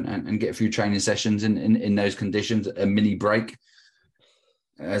over there and get a few training sessions in those conditions, a mini break,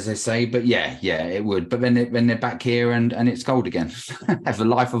 as they say. But yeah, it would. But then they're back here and it's cold again. Have the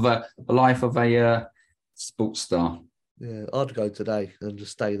life of a sports star. Yeah, I'd go today and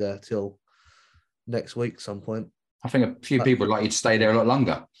just stay there till next week some point. I think a few people would like you to stay there a lot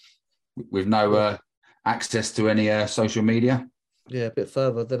longer with no access to any social media. Yeah, a bit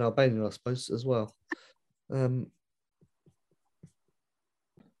further than Albania, I suppose, as well.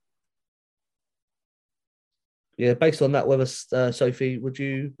 Yeah, based on that weather, Sophie, would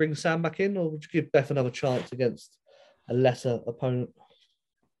you bring Sam back in or would you give Beth another chance against a lesser opponent?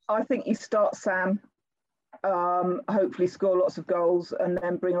 I think you start Sam, hopefully score lots of goals and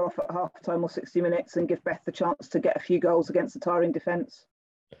then bring her off at half-time or 60 minutes and give Beth the chance to get a few goals against the tiring defence.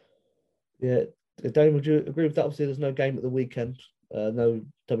 Yeah, Dane, would you agree with that? Obviously, there's no game at the weekend, no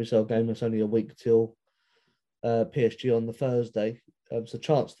WSL game. It's only a week till PSG on the Thursday. It's a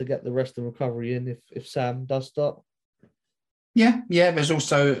chance to get the rest of the recovery in if Sam does start. Yeah. There's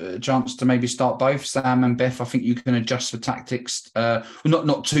also a chance to maybe start both Sam and Beth. I think you can adjust for tactics,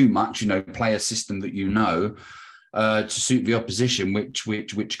 not too much. Play a system that to suit the opposition,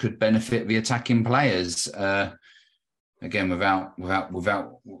 which could benefit the attacking players. Again, without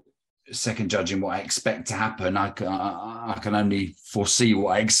second judging what I expect to happen. I can only foresee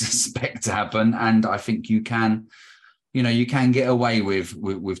what I expect to happen, and I think you can get away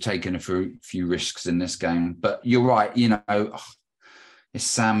with taking a few risks in this game. But you're right, is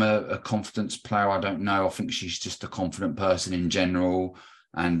Sam a confidence player? I don't know. I think she's just a confident person in general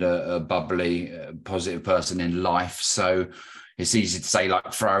and a bubbly, positive person in life. So it's easy to say,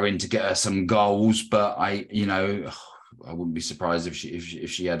 like, throw her in to get her some goals, but I wouldn't be surprised if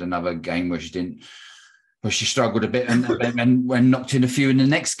she had another game where she struggled a bit and when knocked in a few in the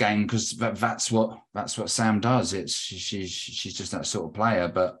next game, because that's what Sam does. She's just that sort of player.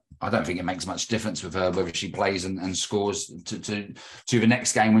 But I don't think it makes much difference with her whether she plays and scores to the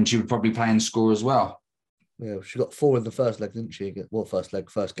next game, when she would probably play and score as well. Yeah, she got 4 in the first leg, didn't she? Well, first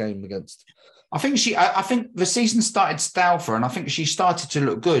game against. I think the season started stale for her, and I think she started to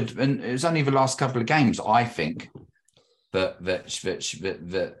look good. And it was only the last couple of games, I think, that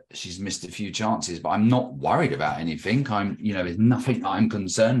she's missed a few chances. But I'm not worried about anything. There's nothing I'm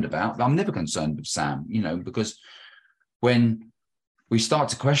concerned about. I'm never concerned with Sam, because when we start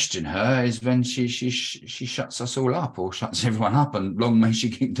to question her is when she shuts us all up, or shuts everyone up, and long may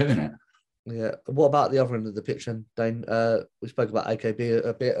she keep doing it. Yeah. What about the other end of the pitch then, Dane? We spoke about AKB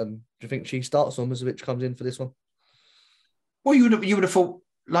a bit, and do you think she starts or Musovic comes in for this one? Well, you would have thought,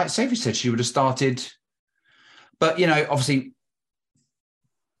 like Sophie said, she would have started. But, obviously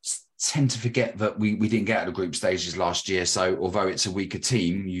tend to forget that we didn't get out of the group stages last year. So although it's a weaker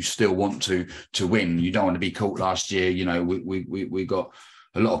team, you still want to win. You don't want to be caught last year. We got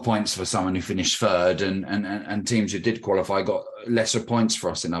a lot of points for someone who finished third, and teams who did qualify got lesser points for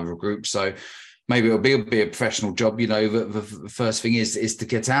us in other groups. So maybe it'll be a professional job. The first thing is to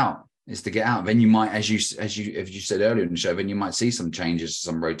get out. Then you might, as you said earlier in the show, then you might see some changes,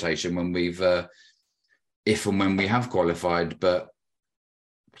 some rotation when we've if and when we have qualified. But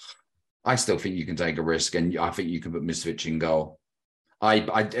I still think you can take a risk, and I think you can put Musovic in goal.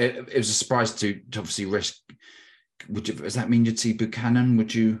 It was a surprise to obviously risk. Does that mean you'd see Buchanan?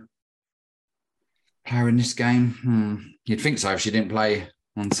 Would you play her in this game? You'd think so if she didn't play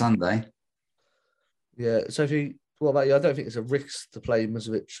on Sunday. Yeah, Sophie, what about you? I don't think it's a risk to play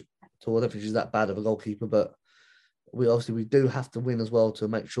Musovic at all. I don't think she's that bad of a goalkeeper, but we do have to win as well to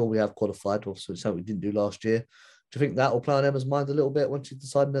make sure we have qualified. Also, it's something we didn't do last year. Do you think that will play on Emma's mind a little bit when she's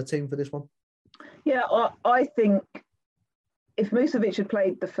deciding her team for this one? Yeah, I think if Musovic had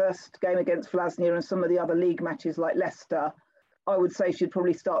played the first game against Vlasnia and some of the other league matches like Leicester, I would say she'd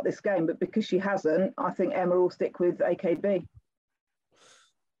probably start this game. But because she hasn't, I think Emma will stick with AKB.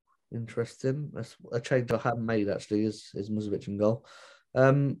 Interesting. That's a change I haven't made, actually, is Musovic in goal.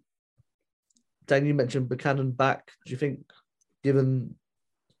 Dan, you mentioned Buchanan back. Do you think, given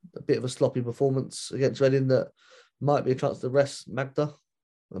a bit of a sloppy performance against Reading, that might be a chance to rest Magda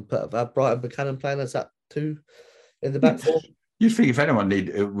and have Brighton Buchanan playing as that 2 in the back four? You'd think if anyone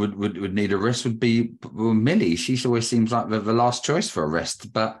would need a rest would be Millie. She always seems like the last choice for a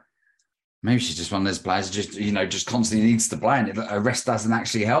rest, but maybe she's just one of those players who just constantly needs to play, and a rest doesn't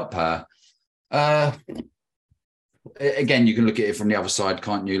actually help her. Again, you can look at it from the other side,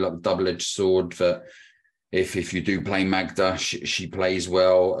 can't you? Like a double-edged sword. That if you do play Magda, she plays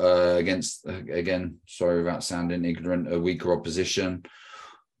well against, again, sorry about sounding ignorant, a weaker opposition.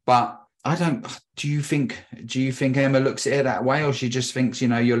 But I don't. Do you think Emma looks at it that way, or she just thinks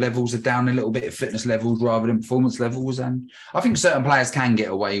your levels are down a little bit, fitness levels rather than performance levels? And I think certain players can get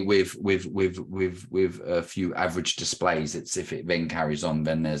away with a few average displays. It's if it then carries on,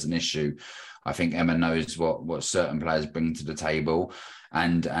 then there's an issue. I think Emma knows what certain players bring to the table,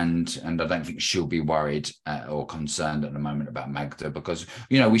 and I don't think she'll be worried or concerned at the moment about Magda, because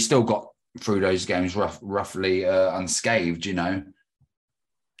we still got through those games roughly unscathed.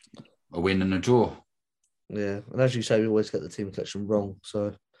 A win and a draw. Yeah, and as you say, we always get the team selection wrong.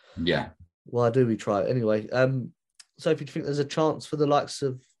 So yeah, why do we try it anyway? Sophie, do you think there's a chance for the likes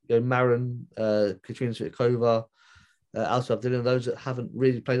of Marin, Katrina Svitkova, Alta Abdullah, those that haven't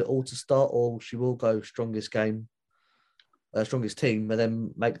really played at all to start, or she will go strongest team, and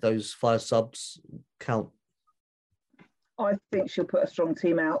then make those 5 subs count? I think she'll put a strong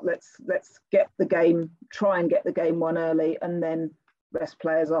team out. Let's try and get the game won early, and then rest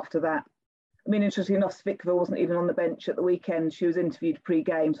players after that. I mean, interestingly enough, Svitkova wasn't even on the bench at the weekend. She was interviewed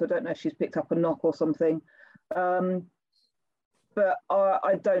pre-game, so I don't know if she's picked up a knock or something. But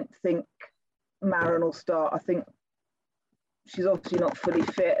I don't think Marin will start. I think she's obviously not fully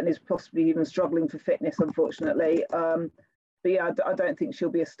fit and is possibly even struggling for fitness, unfortunately. But yeah, I don't think she'll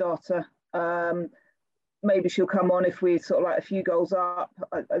be a starter. Maybe she'll come on if we sort of like a few goals up.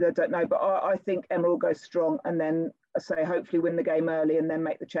 I don't know. But I think Emma will go strong, and then I say hopefully win the game early and then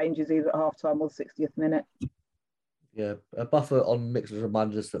make the changes either at half-time or the 60th minute. Yeah, Buffer on Mixers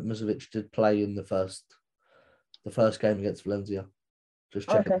reminded us that Musovic did play in the first game against Valencia. Just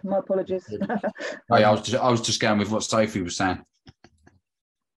checking. Okay, my apologies. I was just going with what Sophie was saying.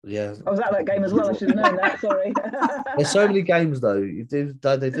 Yeah, I was at that game as well. I should have known that. Sorry. There's so many games though.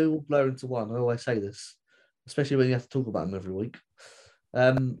 They do all blur into one. I always say this, especially when you have to talk about them every week.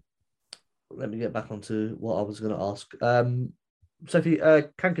 Let me get back onto what I was going to ask. Sophie,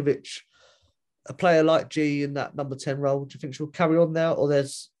 Kankovic, a player like G in that number 10 role, do you think she'll carry on now, or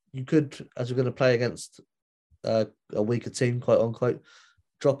you could, as we're going to play against a weaker team, quote unquote,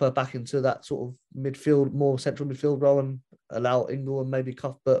 drop her back into that sort of midfield, more central midfield role and allow Ingle and maybe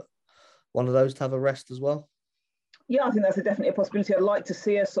Cuthbert, one of those, to have a rest as well? Yeah, I think that's definitely a possibility. I'd like to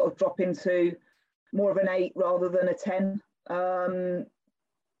see her sort of drop into more of an 8 rather than a 10.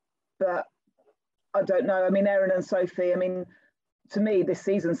 But I don't know. I mean, Erin and Sophie, I mean, to me, this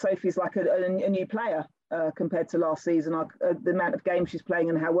season, Sophie's like a new player compared to last season. The amount of games she's playing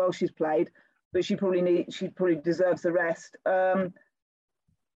and how well she's played, but she probably deserves the rest.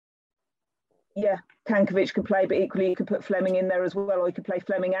 Yeah, Kankovic could play, but equally you could put Fleming in there as well, or you could play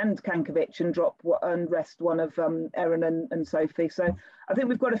Fleming and Kankovic and rest one of Erin and Sophie. So I think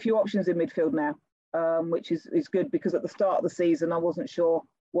we've got a few options in midfield now, which is good, because at the start of the season I wasn't sure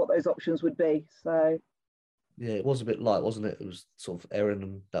what those options would be. So yeah, it was a bit light, wasn't it? It was sort of Erin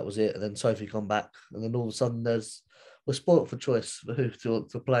and that was it, and then Sophie come back, and then all of a sudden we're spoilt for choice for who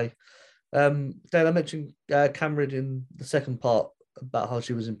to play. Dan, I mentioned Cameron in the second part about how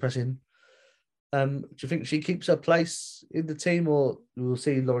she was impressing. Do you think she keeps her place in the team, or we'll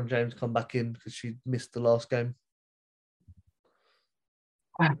see Lauren James come back in because she missed the last game?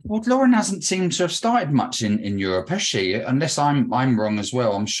 Well, Lauren hasn't seemed to have started much in Europe, has she? Unless I'm wrong as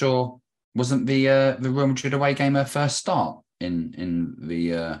well. I'm sure, wasn't the Real Madrid away game her first start in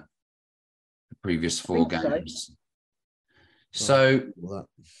the previous 4 games? So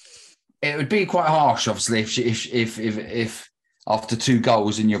it would be quite harsh, obviously, if after 2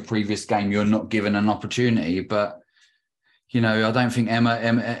 goals in your previous game, you're not given an opportunity. But, you know, I don't think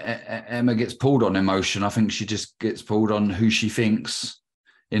Emma gets pulled on emotion. I think she just gets pulled on who she thinks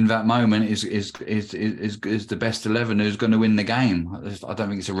in that moment is the best 11 who's going to win the game. I don't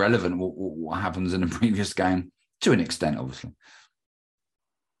think it's irrelevant what happens in the previous game, to an extent, obviously.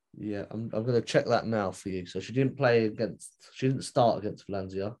 Yeah, I'm going to check that now for you. So she didn't start against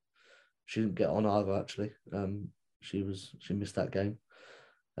Valencia. She didn't get on either, actually. She missed that game.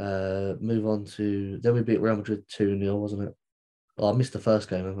 Move on to, then we beat Real Madrid 2-0, wasn't it? Oh, I missed the first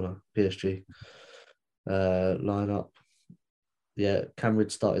game, haven't I? PSG. Line up. Yeah, Cameron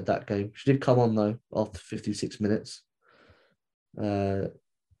started that game. She did come on, though, after 56 minutes in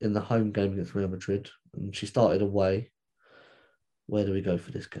the home game against Real Madrid. And she started away. Where do we go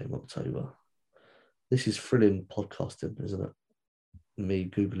for this game? October. This is thrilling podcasting, isn't it? Me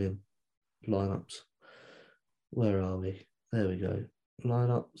Googling lineups. Where are we? There we go.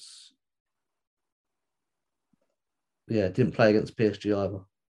 Lineups. Yeah, didn't play against PSG either.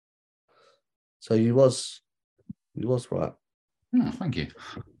 So you was right. Oh, thank you.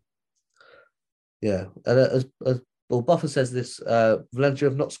 Yeah, and as Buffer says, this Valencia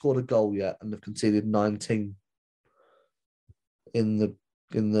have not scored a goal yet, and they've conceded 19 in the.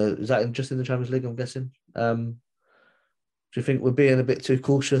 Is that just in the Champions League? I'm guessing. Do you think we're being a bit too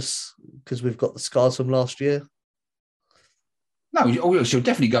cautious because we've got the scars from last year? No, she'll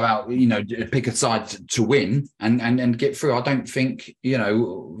definitely go out, you know, pick a side to win and get through. I don't think, you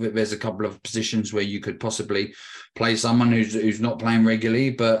know, there's a couple of positions where you could possibly play someone who's not playing regularly,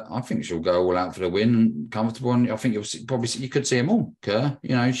 but I think she'll go all out for the win and comfortable. And I think you could see them all, Kerr.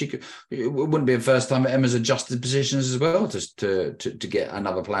 You know, it wouldn't be the first time that Emma's adjusted positions as well to get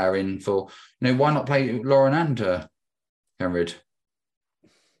another player in for, you know, why not play Lauren and Henrid?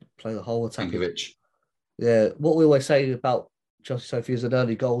 Play the whole attack. Kankovic. Yeah, what we always say about Chelsea Sophie is that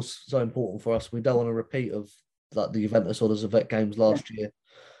early goals so important for us. We don't want a repeat of like the Juventus or the Zavet games last year,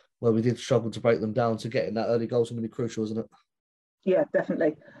 where we did struggle to break them down. So getting that early goal is going to be crucial, isn't it? Yeah,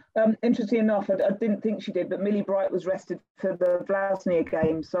 definitely. Interesting enough, I didn't think she did, but Millie Bright was rested for the Vlasnia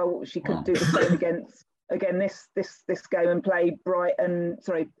game, so she could do the same again this game and play Bright and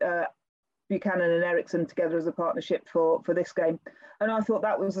Buchanan and Eriksson together as a partnership for this game. And I thought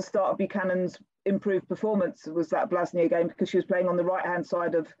that was the start of Buchanan's improved performance, was that Vlasnia game, because she was playing on the right hand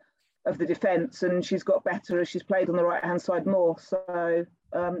side of the defence, and she's got better as she's played on the right hand side more. So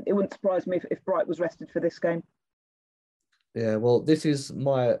it wouldn't surprise me if Bright was rested for this game. Yeah, well, this is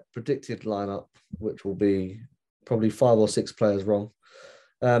my predicted lineup, which will be probably 5 or 6 players wrong.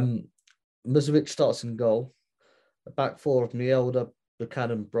 Musovic starts in goal. A back four of Mielda,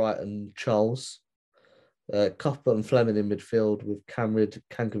 Buchanan, Brighton, Charles. Cuthbert and Fleming in midfield with Camrid,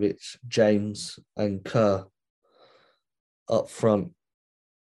 Kankovic, James, and Kerr up front.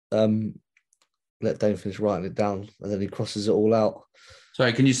 Let Dane finish writing it down, and then he crosses it all out.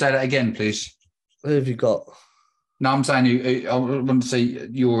 Sorry, can you say that again, please? Who have you got? No, I'm saying I want to say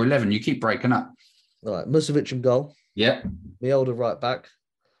you're 11. You keep breaking up. All right, Musovic in goal. Yeah. Mielda right back.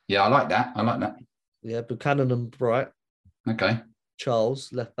 Yeah, I like that. Yeah, Buchanan and Bright. Okay.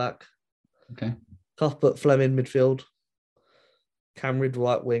 Charles, left back. Okay. Cuthbert, Fleming, midfield. Camrid,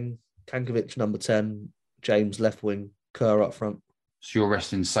 right wing. Kankovic, number 10. James, left wing. Kerr up front. So you're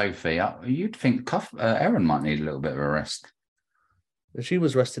resting Sophie. You'd think Erin might need a little bit of a rest. She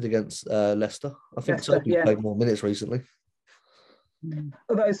was rested against Leicester. I think Sophie played more minutes recently.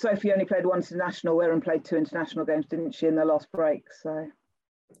 Although Sophie only played one international, Erin played 2 international games, didn't she, in their last break? So,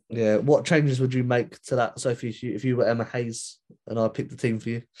 yeah. What changes would you make to that, Sophie, if you were Emma Hayes and I picked the team for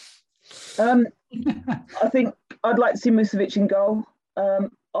you? I think I'd like to see Musovic in goal.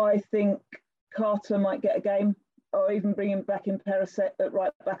 I think Carter might get a game, or even bring him back in Periset at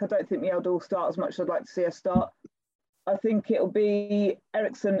right back. I don't think Mielda will start as much as I'd like to see her start. I think it'll be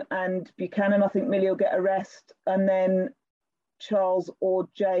Eriksson and Buchanan. I think Millie will get a rest, and then Charles or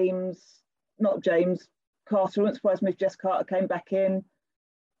Carter. Wouldn't surprise me if Jess Carter came back in.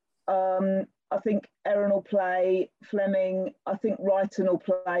 I think Erin will play Fleming. I think Wrighton will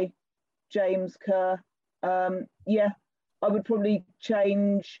play James, Kerr. I would probably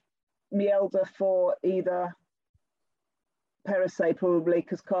change Mielda for either Periset, probably,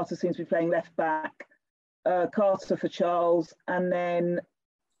 because Carter seems to be playing left back. Carter for Charles, and then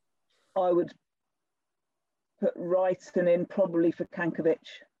I would put Wrighton in probably for Kankovic.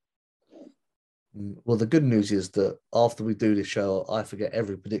 Well, the good news is that after we do this show, I forget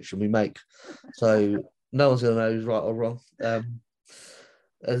every prediction we make. So no one's going to know who's right or wrong.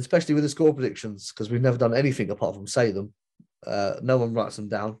 Especially with the score predictions, because we've never done anything apart from say them. No one writes them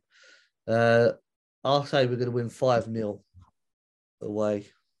down. I'll say we're going to win 5-0 away.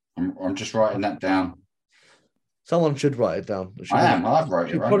 I'm just writing that down. Someone should write it down. I've wrote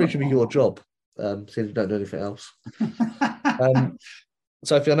it. It probably should be your job, since you don't do anything else.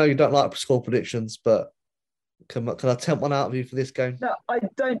 Sophie, I know you don't like score predictions, but can I tempt one out of you for this game? No, I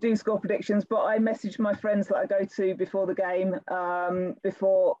don't do score predictions, but I message my friends that I go to before the game,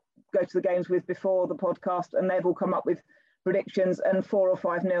 before the podcast, and they've all come up with predictions, and 4 or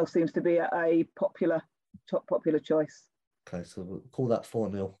 5-0 seems to be a popular choice. Okay, so we'll call that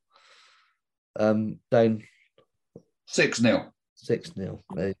 4-0. Dane? 6-0. 6-0.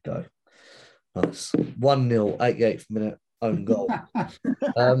 There you go. Nice. 1-0, 88th minute, own goal.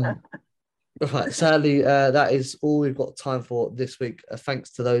 Right, sadly, that is all we've got time for this week.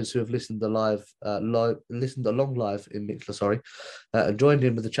 Thanks to those who have listened along live in Mixler, and joined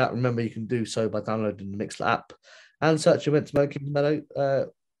in with the chat. Remember, you can do so by downloading the Mixler app and searching Went to Mow Kings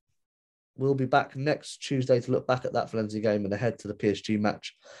Meadow. We'll be back next Tuesday to look back at that Valencia game and ahead to the PSG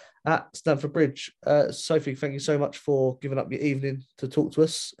match at Stamford Bridge. Sophie, thank you so much for giving up your evening to talk to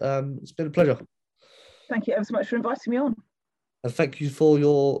us. It's been a pleasure. Thank you ever so much for inviting me on. And thank you for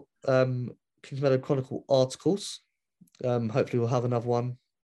your Kings Meadow Chronicle articles. Hopefully we'll have another one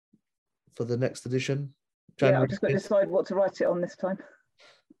for the next edition. Yeah, I've just got to decide what to write it on this time.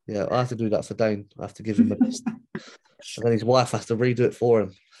 Yeah, I have to do that for Dane. I have to give him a list. And then his wife has to redo it for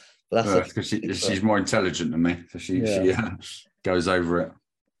him. But that's because she's more intelligent than me, so she goes over it.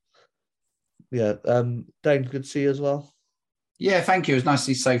 Yeah, Dane, good to see you as well. Yeah, thank you. It was nice to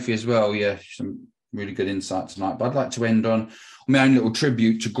see Sophie as well. Yeah, some really good insight tonight. But I'd like to end on my own little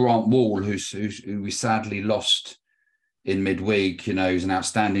tribute to Grant Wall, who we sadly lost in midweek. You know, he's an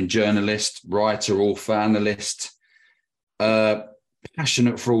outstanding journalist, writer, author, analyst,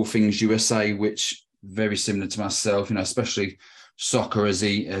 passionate for all things USA, which very similar to myself. You know, especially soccer, as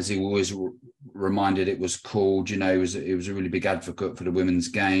he always reminded it was called. You know, he was a really big advocate for the women's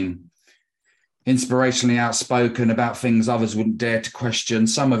game. Inspirationally outspoken about things others wouldn't dare to question.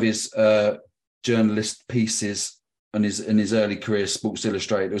 Some of his journalist pieces in his early career, Sports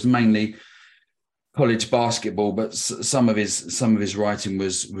Illustrated, it was mainly college basketball, but some of his writing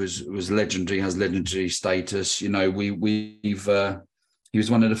was legendary, has legendary status. You know, he was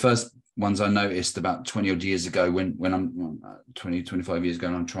one of the first ones I noticed about 20 odd years ago when I'm 20, 25 years ago,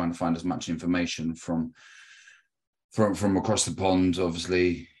 and I'm trying to find as much information from across the pond,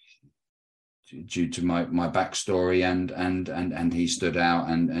 obviously, due to my backstory, and he stood out,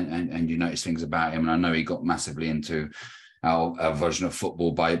 and you notice things about him. And I know he got massively into our version of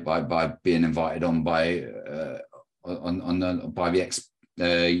football by being invited on by the ex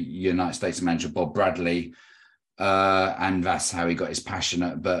United States manager Bob Bradley And that's how he got his passion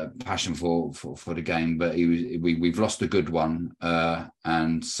for the game. But we've lost a good one,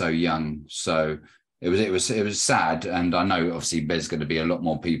 and so young. So it was sad. And I know obviously there's going to be a lot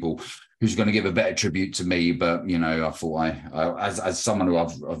more people who's going to give a better tribute to me. But I thought I as someone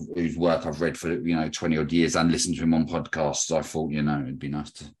whose work I've read for 20 odd years and listened to him on podcasts, I thought it'd be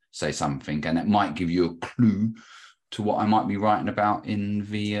nice to say something, and it might give you a clue to what I might be writing about in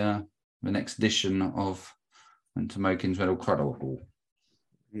the next edition of Winter Mokins Medal Cradle.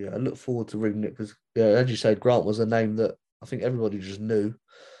 Yeah, I look forward to reading it because, as you said, Grant was a name that I think everybody just knew.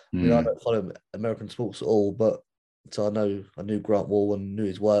 I don't follow American sports at all, but so I knew Grant Wall and knew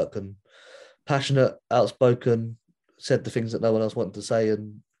his work, and passionate, outspoken, said the things that no one else wanted to say,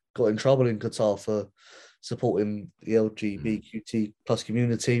 and got in trouble in Qatar for supporting the LGBTQ plus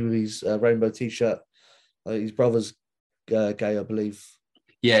community with his rainbow T-shirt. His brother's gay, I believe.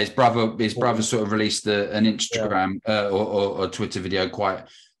 Yeah, his brother sort of released an Instagram or Twitter video, quite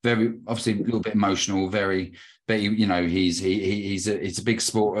very obviously a little bit emotional, very. But he's a big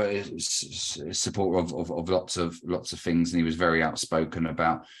supporter of lots of things, and he was very outspoken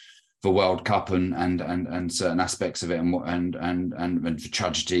about the World Cup and certain aspects of it, and the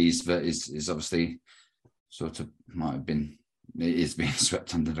tragedies that is obviously sort of is being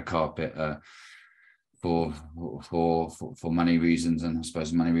swept under the carpet. For money reasons, and I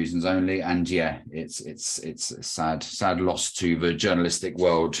suppose money reasons only. And it's a sad loss to the journalistic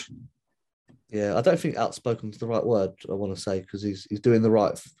world. Yeah, I don't think outspoken is the right word, I want to say, because he's done the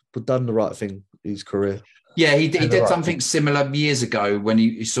right thing in his career. Yeah, he did something similar years ago when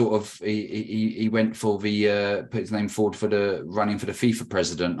he went for put his name forward for the running for the FIFA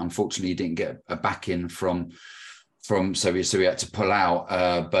president. Unfortunately, he didn't get a back-in from so he had to pull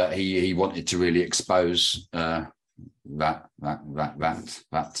out, but he wanted to really expose that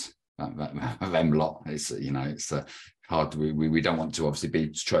them lot. It's hard. We don't want to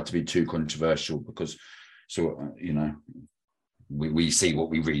obviously try to be too controversial, because we see what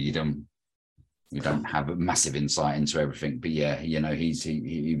we read and we don't have a massive insight into everything. But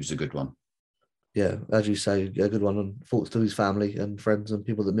he was a good one. Yeah, as you say, a good one. And thoughts to his family and friends and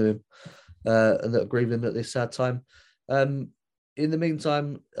people that knew him. And that are grieving at this sad time. In the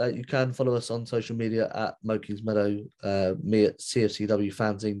meantime, you can follow us on social media at Mokins Meadow, me at CFCW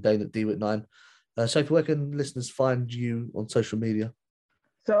Fanzine, Dane at DWIT9. Sophie, where can listeners find you on social media?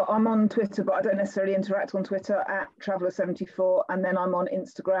 So I'm on Twitter, but I don't necessarily interact on Twitter at Traveller74, and then I'm on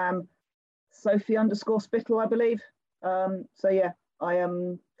Instagram, Sophie_Spittle, I believe. Come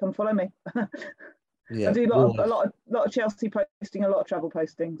follow me. Yeah, I do a lot of Chelsea posting, a lot of travel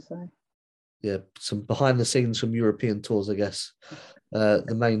posting. So yeah, some behind the scenes from European tours, I guess.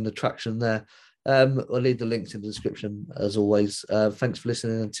 The main attraction there. I'll leave the links in the description as always. Thanks for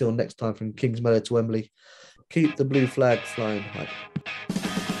listening. Until next time, from Kings Meadow to Wembley, keep the blue flag flying high.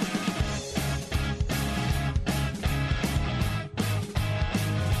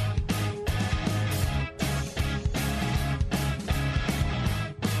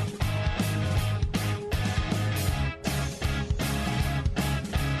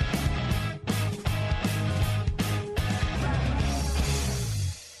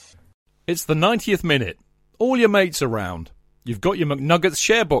 It's the 90th minute. All your mates around. You've got your McNuggets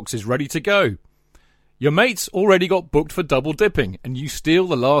share boxes ready to go. Your mates already got booked for double dipping, and you steal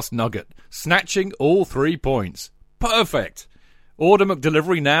the last nugget, snatching all 3 points. Perfect. Order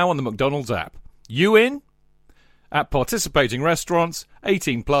McDelivery now on the McDonald's app. You in? At participating restaurants,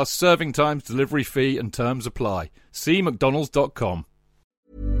 18 plus, serving times, delivery fee and terms apply. See mcdonalds.com.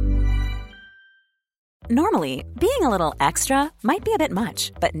 Normally, being a little extra might be a bit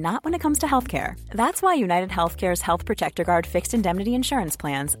much, but not when it comes to healthcare. That's why United Healthcare's Health Protector Guard fixed indemnity insurance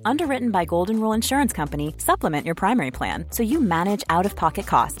plans, underwritten by Golden Rule Insurance Company, supplement your primary plan so you manage out-of-pocket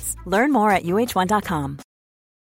costs. Learn more at uh1.com.